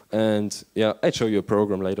 and yeah, I'll show you a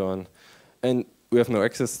program later on. And we have no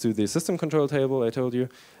access to the system control table, I told you.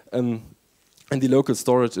 And the local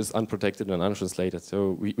storage is unprotected and untranslated,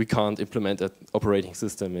 so we can't implement an operating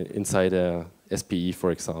system inside a SPE,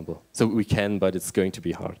 for example. So we can, but it's going to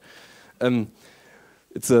be hard.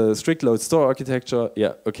 It's a strict load store architecture.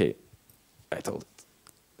 Yeah, okay, I told it.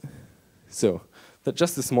 So,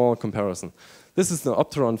 just a small comparison. This is the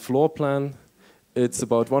Opteron floor plan. It's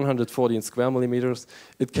about 114 square millimeters.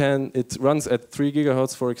 It runs at 3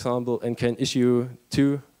 gigahertz, for example, and can issue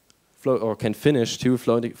can finish two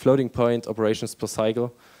floating point operations per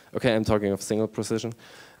cycle. Okay, I'm talking of single precision.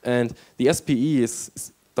 And the SPE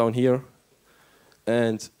is down here,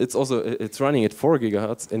 and it's running at 4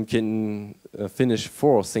 gigahertz and can finish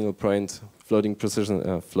 4 single point floating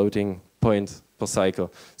point per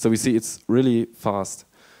cycle. So we see it's really fast.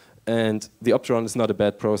 And the Opteron is not a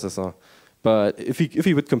bad processor. But if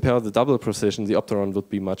we would compare the double precision, the Opteron would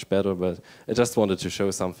be much better. But I just wanted to show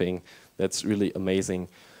something that's really amazing.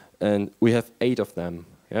 And we have 8 of them.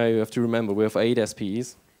 Yeah, you have to remember, we have 8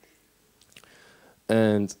 SPEs.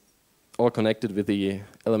 And all connected with the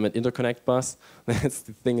element interconnect bus. That's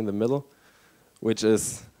the thing in the middle, which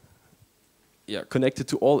is connected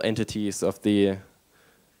to all entities of the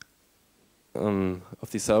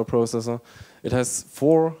cell processor. It has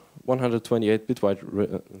 4 128-bit wide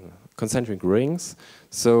concentric rings,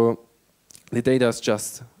 so the data is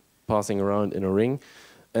just passing around in a ring,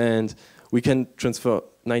 and we can transfer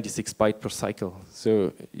 96 bytes per cycle.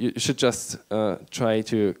 So you should just try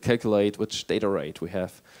to calculate which data rate we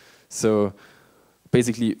have. So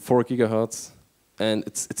basically 4 gigahertz, and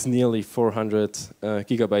it's nearly 400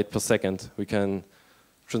 gigabytes per second we can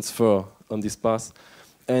transfer on this bus.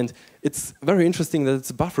 And it's very interesting that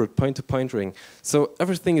it's a buffered point-to-point ring. So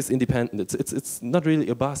everything is independent. It's not really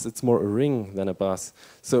a bus, it's more a ring than a bus.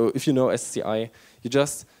 So if you know SCI, you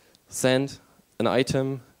just send an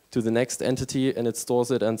item to the next entity, and it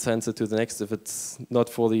stores it and sends it to the next if it's not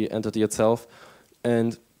for the entity itself.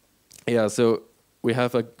 And yeah, so we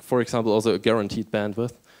have, for example, also a guaranteed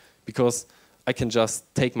bandwidth, because I can just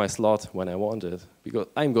take my slot when I want it, because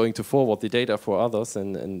I'm going to forward the data for others,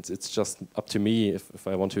 and it's just up to me if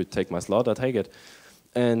I want to take my slot, I take it.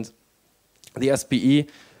 And the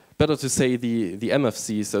SPE, better to say the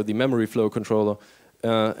MFC, so the memory flow controller,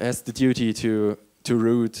 has the duty to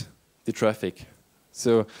route the traffic.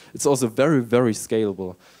 So it's also very, very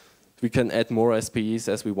scalable. We can add more SPEs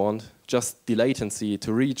as we want. Just the latency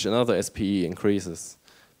to reach another SPE increases.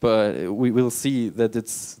 but we will see that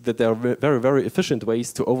there are very, very efficient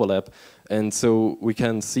ways to overlap, and so we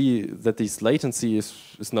can see that this latency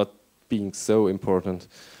is not being so important.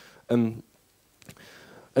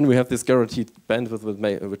 And we have this guaranteed bandwidth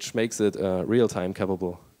which makes it real-time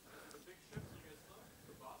capable.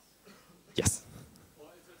 Yes. Or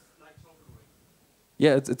is it like token ring?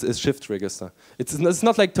 Yeah, it's a shift register. It's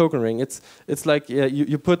not like token ring. It's like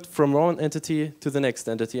you put from one entity to the next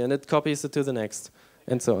entity, and it copies it to the next,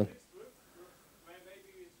 and so on.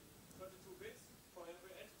 Maybe 32 bits for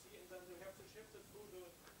every entity, and then you have to shift it through the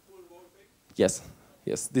full whole thing? Yes,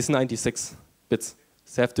 yes. These 96 bits.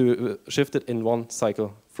 They have to shift it in one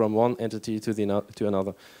cycle from one entity to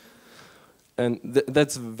another, and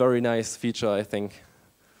that's a very nice feature, I think.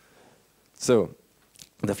 So,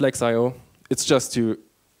 the Flex I/O, it's just to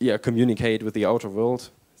communicate with the outer world.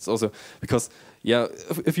 It's also because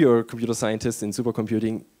if you're a computer scientist in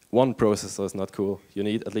supercomputing, one processor is not cool. You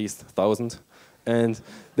need at least 1,000, and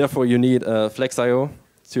therefore you need a Flex I/O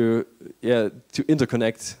to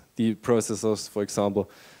interconnect the processors, for example,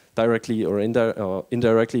 directly or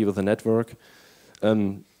indirectly with the network.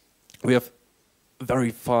 We have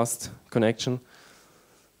very fast connection,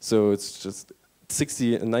 so it's just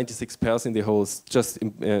 60 and 96 pairs in the whole is just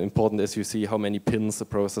important, as you see how many pins a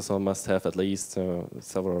processor must have, at least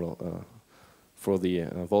several for the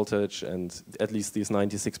voltage, and at least these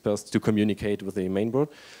 96 pairs to communicate with the mainboard.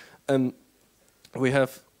 We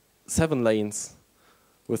have 7 lanes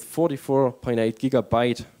with 44.8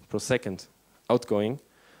 gigabyte per second outgoing,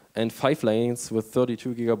 and 5 lanes with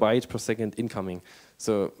 32 gigabyte per second incoming.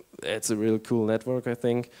 So it's a real cool network, I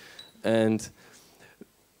think. And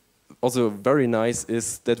also very nice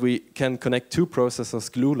is that we can connect 2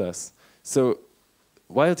 processors glueless. So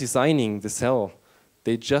while designing the cell,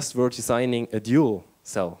 they just were designing a dual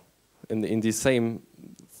cell in the same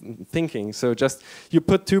thinking. So just you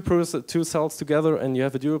put two cells together and you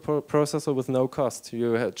have a dual processor with no cost.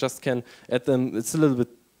 You just can add them. It's a little bit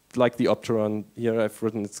like the Opteron here I've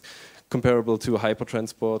written. It's comparable to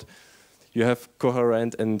hypertransport. You have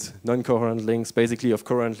coherent and non-coherent links. Basically, of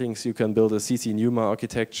coherent links, you can build a CC-NUMA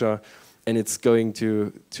architecture, and it's going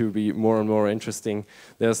to be more and more interesting.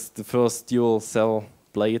 There's the first dual cell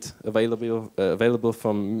blade available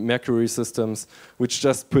from Mercury Systems, which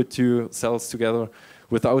just put 2 cells together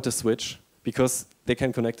without a switch, because they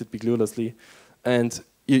can connect it gluelessly. And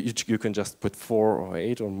you can just put 4 or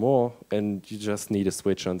 8 or more, and you just need a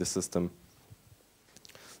switch on the system.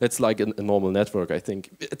 That's like a normal network, I think.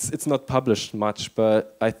 It's not published much,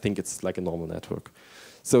 but I think it's like a normal network.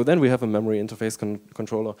 So then we have a memory interface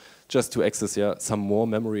controller just to access some more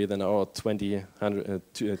memory than our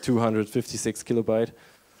 256 kilobyte.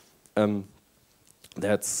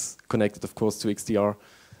 That's connected, of course, to XDR.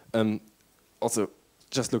 Also,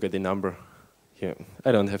 just look at the number here.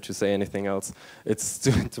 I don't have to say anything else. It's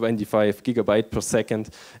 25 gigabyte per second.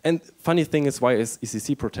 And funny thing is, why is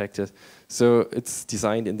ECC protected? So it's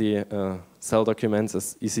designed in the cell documents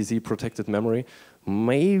as ECC protected memory.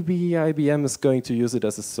 Maybe IBM is going to use it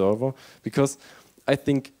as a server, because I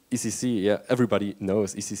think ECC, everybody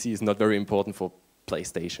knows ECC is not very important for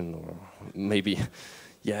PlayStation, or maybe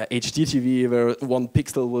HDTV, where 1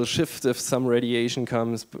 pixel will shift if some radiation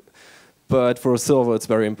comes. But for a server, it's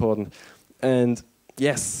very important. And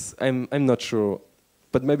yes, I'm not sure,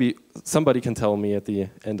 but maybe somebody can tell me at the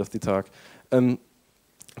end of the talk.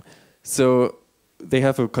 So they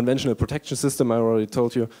have a conventional protection system, I already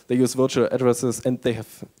told you. They use virtual addresses, and they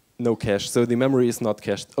have no cache. So the memory is not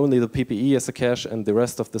cached. Only the PPE is a cache, and the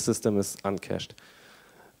rest of the system is uncached.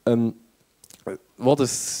 What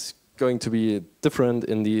is going to be different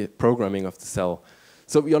in the programming of the cell?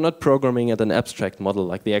 So we are not programming at an abstract model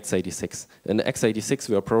like the x86. In the x86,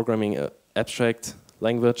 we are programming an abstract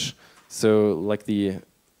language, so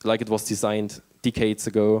like it was designed decades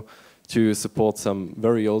ago to support some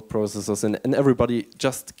very old processors, and everybody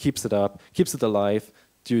just keeps it up, keeps it alive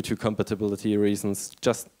due to compatibility reasons,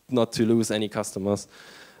 just not to lose any customers.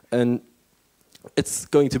 And it's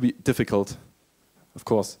going to be difficult, of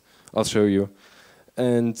course. I'll show you.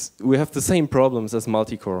 And we have the same problems as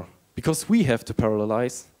multicore, because we have to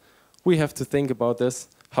parallelize. We have to think about this,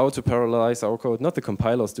 how to parallelize our code, not the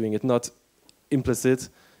compilers doing it, not implicit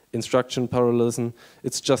instruction parallelism.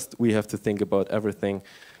 It's just we have to think about everything.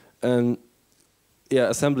 And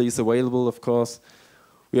assembly is available, of course.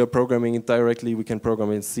 We are programming it directly. We can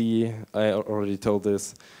program in C. I already told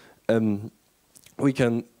this. We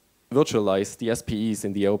can virtualize the SPEs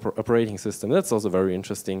in the operating system. That's also very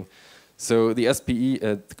interesting. So the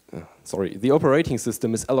the operating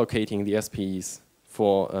system is allocating the SPEs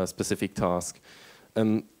for a specific task.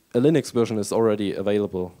 A Linux version is already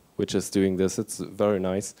available which is doing this. It's very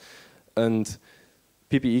nice. And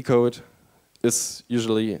PPE code is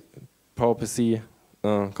usually PowerPC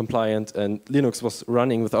compliant, and Linux was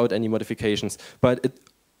running without any modifications, but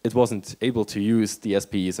it wasn't able to use the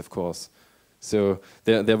SPEs, of course. So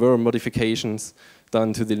there were modifications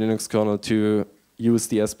done to the Linux kernel to use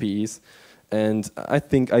the SPEs, and I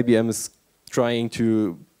think IBM is trying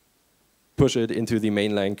to push it into the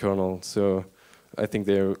mainline kernel, so I think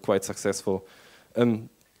they're quite successful.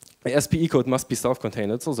 The SPE code must be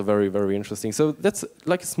self-contained. It's also very, very interesting. So that's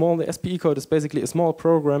like a small, the SPE code is basically a small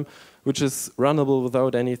program which is runnable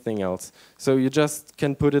without anything else. So you just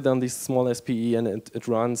can put it on this small SPE and it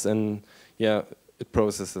runs, and yeah, it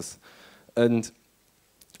processes. And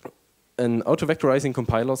an auto-vectorizing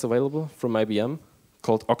compiler is available from IBM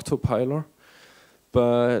called Octopiler,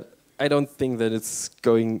 but I don't think that it's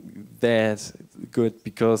going that good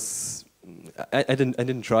because I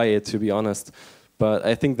didn't try it, to be honest. But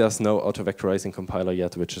I think there's no auto-vectorizing compiler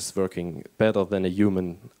yet which is working better than a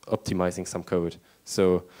human optimizing some code.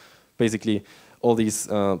 So basically, all these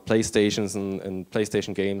PlayStations and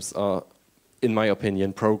PlayStation games are, in my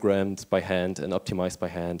opinion, programmed by hand and optimized by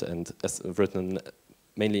hand and written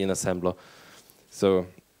mainly in assembler. So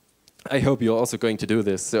I hope you're also going to do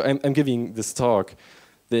this. So I'm giving this talk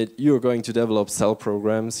that you're going to develop cell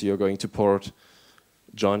programs, you're going to port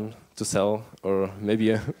John to Cell, or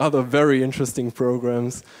maybe other very interesting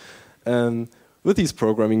programs with these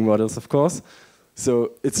programming models, of course.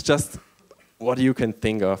 So it's just what you can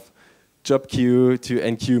think of. Job queue to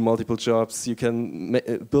enqueue multiple jobs. You can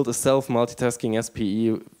build a self-multitasking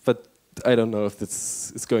SPE, but I don't know if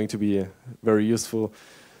this is going to be very useful.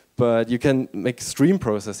 But you can make stream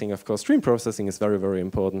processing, of course. Stream processing is very, very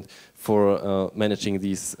important for managing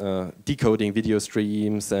these decoding video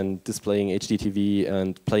streams and displaying HDTV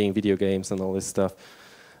and playing video games and all this stuff.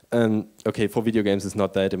 Okay, for video games it's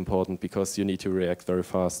not that important because you need to react very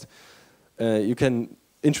fast. You can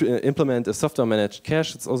implement a software-managed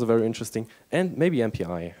cache. It's also very interesting. And maybe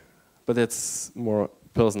MPI. But that's more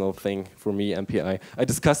personal thing for me, MPI. I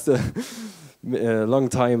discussed a long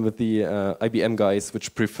time with the IBM guys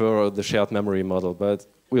which prefer the shared memory model, but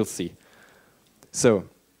we'll see. So,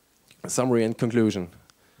 summary and conclusion.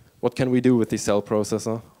 What can we do with the cell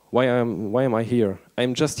processor? Why am I here?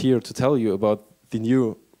 I'm just here to tell you about the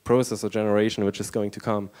new processor generation which is going to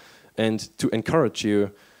come, and to encourage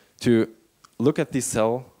you to look at the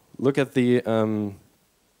cell, look at the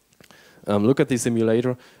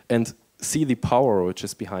simulator, and see the power which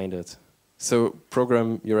is behind it. So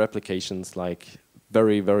program your applications like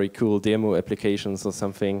very, very cool demo applications or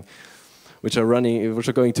something, which are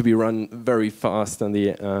going to be run very fast on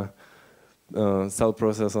the cell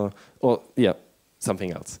processor, or yeah,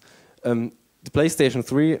 something else. The PlayStation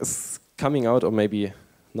 3 is coming out, or maybe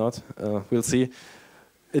not. We'll see.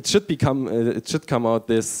 It should come out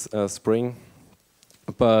this spring,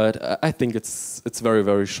 but I think it's very,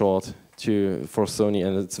 very short for Sony,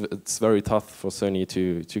 and it's very tough for Sony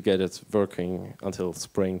to get it working until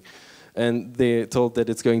spring. And they told that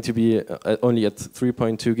it's going to be only at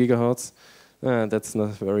 3.2 gigahertz. That's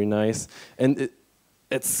not very nice. And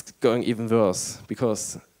it's going even worse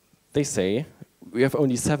because they say we have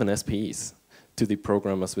only 7 SPEs to the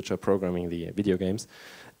programmers which are programming the video games,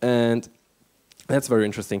 and that's very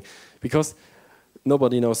interesting because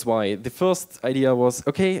nobody knows why. The first idea was,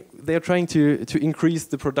 okay, they're trying to increase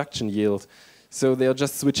the production yield. So they're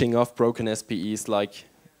just switching off broken SPEs like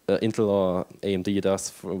Intel or AMD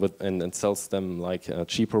does and sells them like a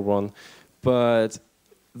cheaper one. But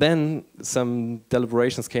then some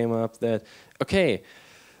deliberations came up that, okay,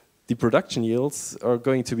 the production yields are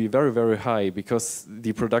going to be very, very high because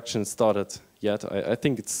the production started yet. I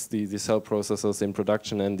think it's the cell processors in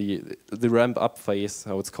production, and the ramp-up phase,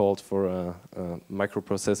 how it's called for a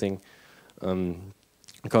microprocessing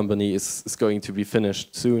company, is going to be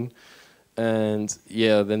finished soon. And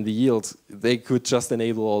yeah, then the yield, they could just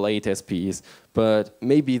enable all 8 SPEs, but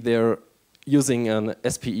maybe they're using an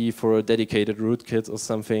SPE for a dedicated rootkit or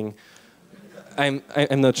something. I'm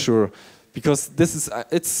not sure, because it's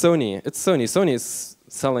Sony. Sony is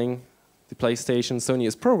selling the PlayStation, Sony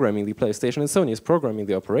is programming the PlayStation, and Sony is programming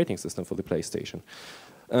the operating system for the PlayStation.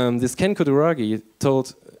 This Ken Kutaragi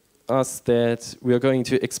told us that we are going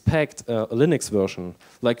to expect a Linux version,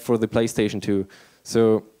 like for the PlayStation 2.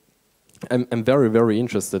 So I'm very, very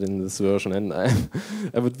interested in this version, and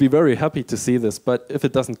I would be very happy to see this. But if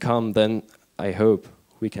it doesn't come, then I hope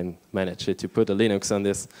we can manage it to put a Linux on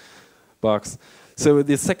this box. So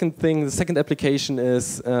the second application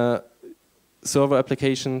is server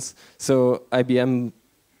applications. So IBM,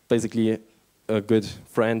 basically a good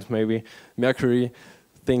friend maybe, Mercury,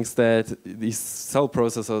 thinks that these cell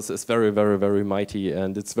processors is very, very, very mighty,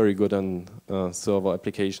 and it's very good on server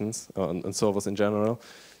applications, on servers in general.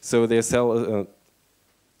 So they sell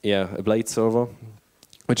a blade server,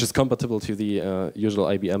 which is compatible to the usual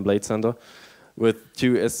IBM Blade Center, with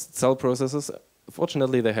 2 cell processors.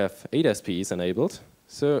 Fortunately, they have 8 SPEs enabled,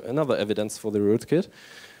 so another evidence for the rootkit.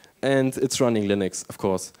 And it's running Linux, of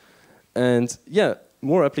course. And yeah,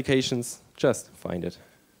 more applications, just find it.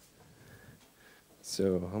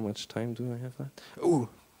 So how much time do I have left? Oh,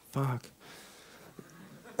 fuck.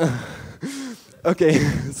 Okay,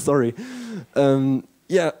 sorry.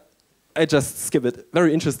 Yeah, I just skip it.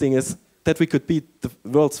 Very interesting is that we could beat the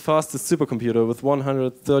world's fastest supercomputer with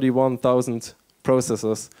 131,000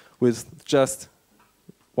 processors with just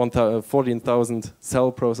 14,000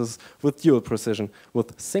 cell processors with dual precision.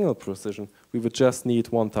 With single precision, we would just need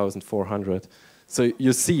 1,400. So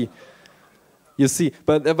you see,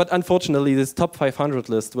 but unfortunately, this top 500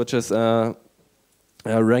 list, which is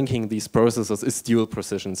ranking these processors, is dual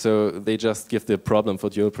precision. So they just give the problem for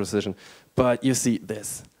dual precision. But you see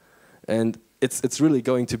this, and it's really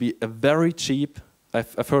going to be a very cheap.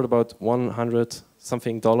 I've heard about $100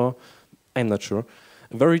 something. I'm not sure.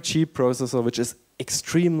 A very cheap processor, which is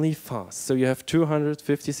extremely fast. So you have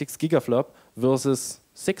 256 gigaflop versus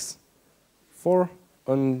 4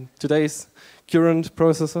 on today's current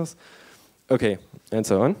processors. Okay, and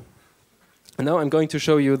so on. And now I'm going to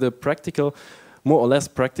show you the practical, more or less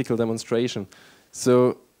practical demonstration.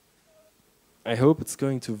 So I hope it's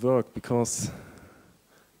going to work because,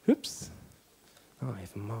 oops, oh, I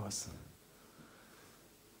have a mouse.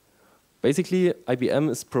 Basically, IBM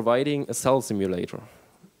is providing a cell simulator.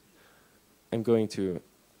 I'm going to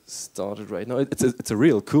start it right now. It's a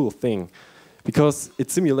real cool thing because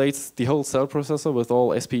it simulates the whole cell processor with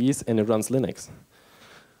all SPEs and it runs Linux.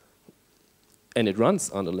 And it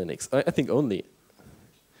runs under Linux, I think only.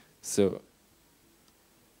 So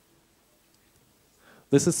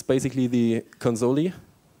this is basically the console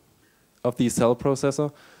of the cell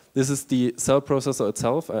processor. This is the cell processor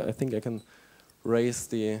itself. I think I can raise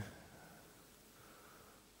the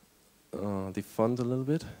font a little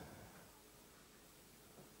bit.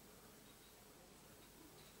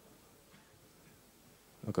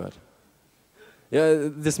 Oh God. Yeah,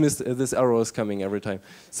 this arrow is coming every time.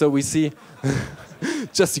 So we see,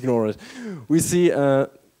 just ignore it. We see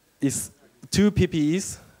is 2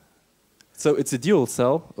 PPEs. So it's a dual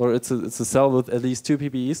cell, or it's a cell with at least 2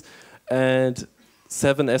 PPEs, and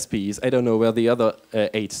 7 SPEs. I don't know where the other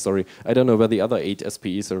 8. Sorry, I don't know where the other 8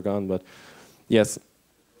 SPEs are gone, but yes.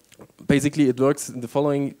 Basically, it works in the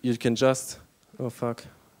following. You can just, oh fuck,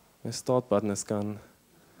 my start button is gone.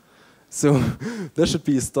 So there should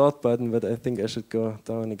be a start button, but I think I should go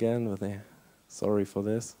down again with a sorry for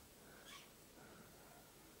this.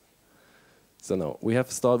 So now we have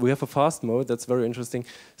a fast mode. That's very interesting.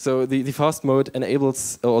 So the fast mode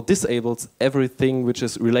enables or disables everything which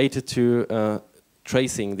is related to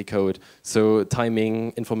tracing the code. So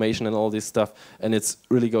timing, information, and all this stuff. And it's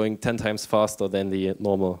really going 10 times faster than the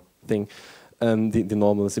normal thing, the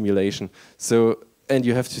normal simulation. So. And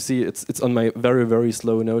you have to see, it's on my very, very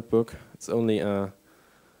slow notebook. It's only a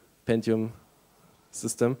Pentium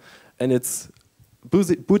system. And it's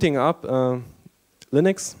booting up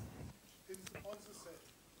Linux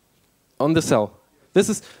on the cell. This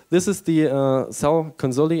is the cell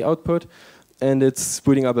console output, and it's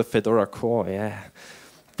booting up a Fedora core, yeah.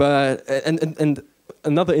 But, and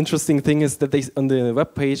another interesting thing is that on the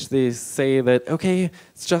web page, they say that, okay,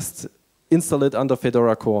 it's just install it under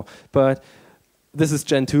Fedora core. But this is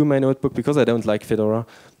Gen 2, my notebook, because I don't like Fedora.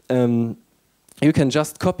 You can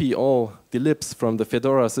just copy all the libs from the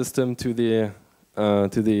Fedora system to the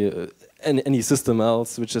any system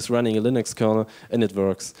else which is running a Linux kernel, and it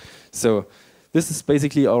works. So this is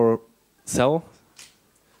basically our cell.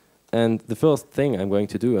 And the first thing I'm going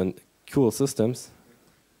to do on cool systems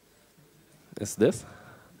is this.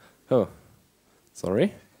 Oh,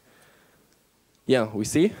 sorry. Yeah, we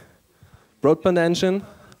see broadband engine.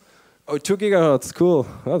 Oh, 2 gigahertz, cool.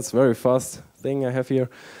 That's a very fast thing I have here.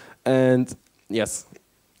 And yes,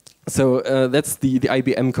 so that's the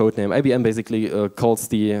IBM codename. IBM basically calls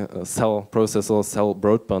the cell processor cell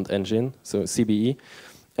broadband engine, so CBE.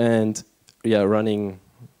 And yeah, running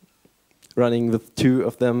with 2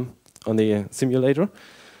 of them on the simulator.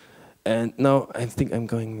 And now I think I'm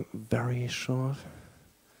going very short.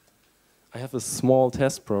 I have a small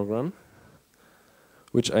test program,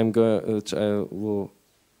 which I will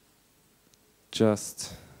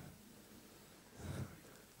just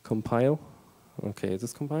compile. Okay, is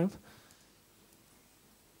this compiled?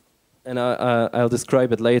 And I'll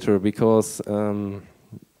describe it later because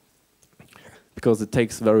because it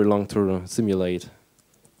takes very long to simulate.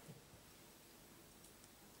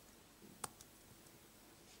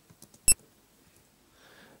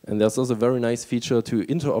 And there's also a very nice feature to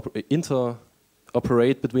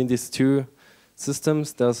interoperate between these two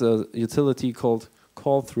systems. There's a utility called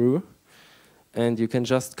call through, and you can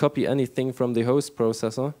just copy anything from the host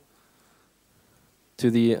processor to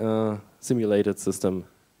the simulated system.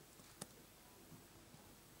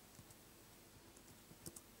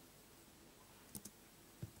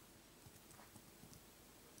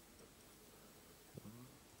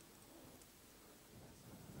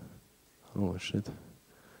 Oh shit.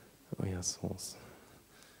 Oh yeah, source.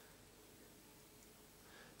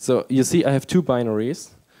 So you see I have two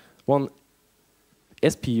binaries, one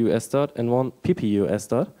SPU S dot and one PPU S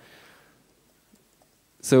dot.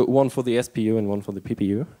 So one for the SPU and one for the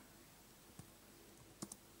PPU.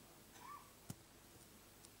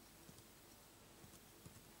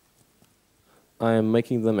 I am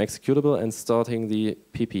making them executable and starting the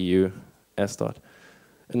PPU S dot.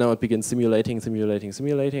 And now it begins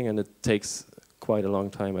simulating, and it takes quite a long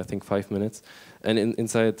time, I think 5 minutes. And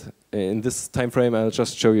in this time frame, I'll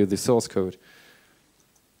just show you the source code.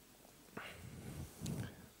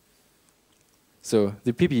 So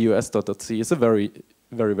the PPU S.C is a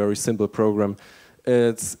very simple program.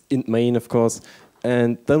 It's int main, of course.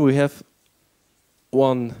 And then we have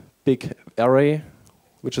one big array,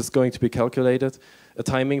 which is going to be calculated, a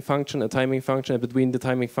timing function, and between the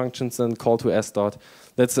timing functions, then call to S dot.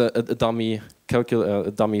 That's a dummy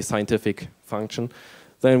scientific function.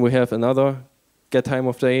 Then we have another get time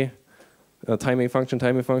of day, timing function,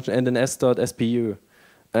 and an S dot SPU,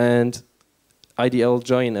 and IDL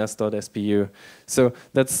join S dot SPU. So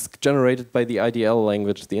that's generated by the IDL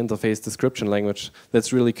language, the interface description language.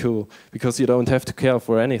 That's really cool because you don't have to care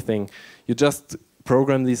for anything. You just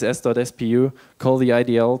program these S.SPU, call the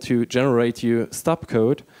IDL to generate you stub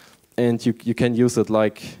code, and you can use it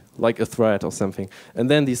like a thread or something. And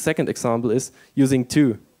then the second example is using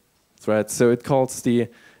two threads. So it calls the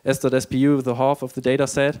S.SPU the half of the data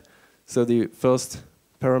set. So the first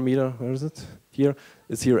parameter, where is it? Here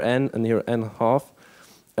is here n, and here n half,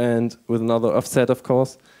 and with another offset, of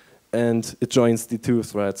course. And it joins the two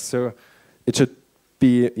threads. So it should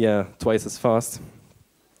be twice as fast.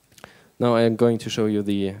 Now I am going to show you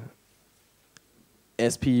the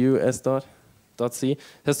SPU S.C. It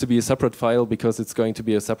has to be a separate file because it's going to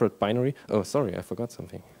be a separate binary. Oh, sorry, I forgot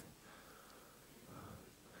something.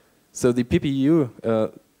 So the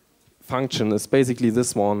PPU function is basically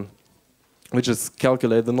this one, which is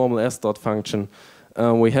calculate the normal S dot function.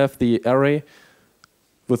 We have the array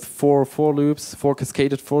with four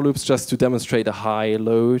cascaded for loops, just to demonstrate a high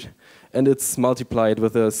load, and it's multiplied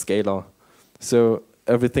with a scalar. So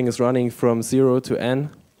everything is running from 0 to n,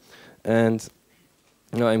 and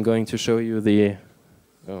now I'm going to show you the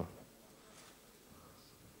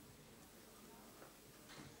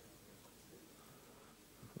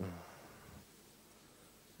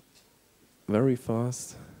very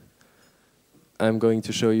fast. I'm going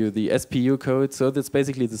to show you the SPU code. So that's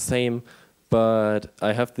basically the same, but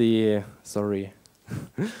I have the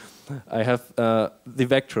I have the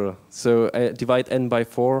vector. So I divide n by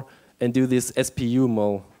 4 and do this SPU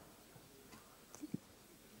mul,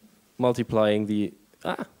 multiplying the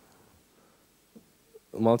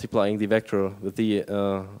vector with the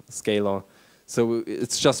scalar. So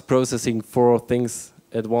it's just processing 4 things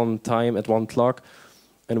at one time, at one clock,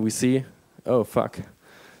 and we see, oh fuck,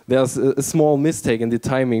 there's a small mistake in the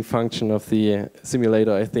timing function of the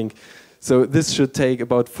simulator, I think. So this should take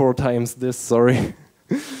about 4 times this, sorry.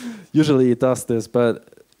 Usually it does this, but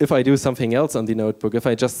if I do something else on the notebook, if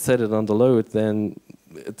I just set it on the load, then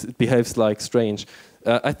it behaves like strange.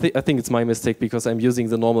 I think it's my mistake because I'm using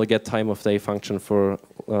the normal get time of day function for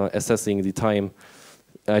assessing the time.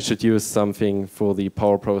 I should use something for the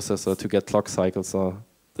power processor to get clock cycles or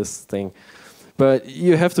this thing. But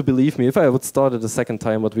you have to believe me, if I would start it a second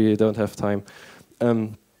time, but we don't have time,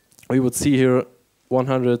 we would see here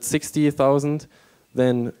 160,000,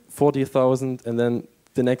 then 40,000, and then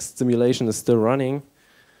the next simulation is still running.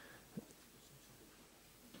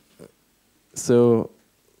 So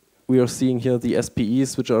we are seeing here the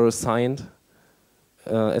SPEs which are assigned.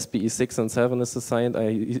 SPE 6 and 7 is assigned.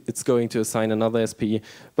 It's going to assign another SPE,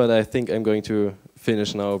 but I think I'm going to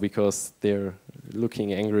finish now because they're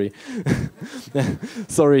looking angry.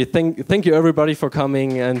 Sorry, thank you everybody for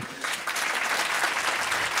coming, and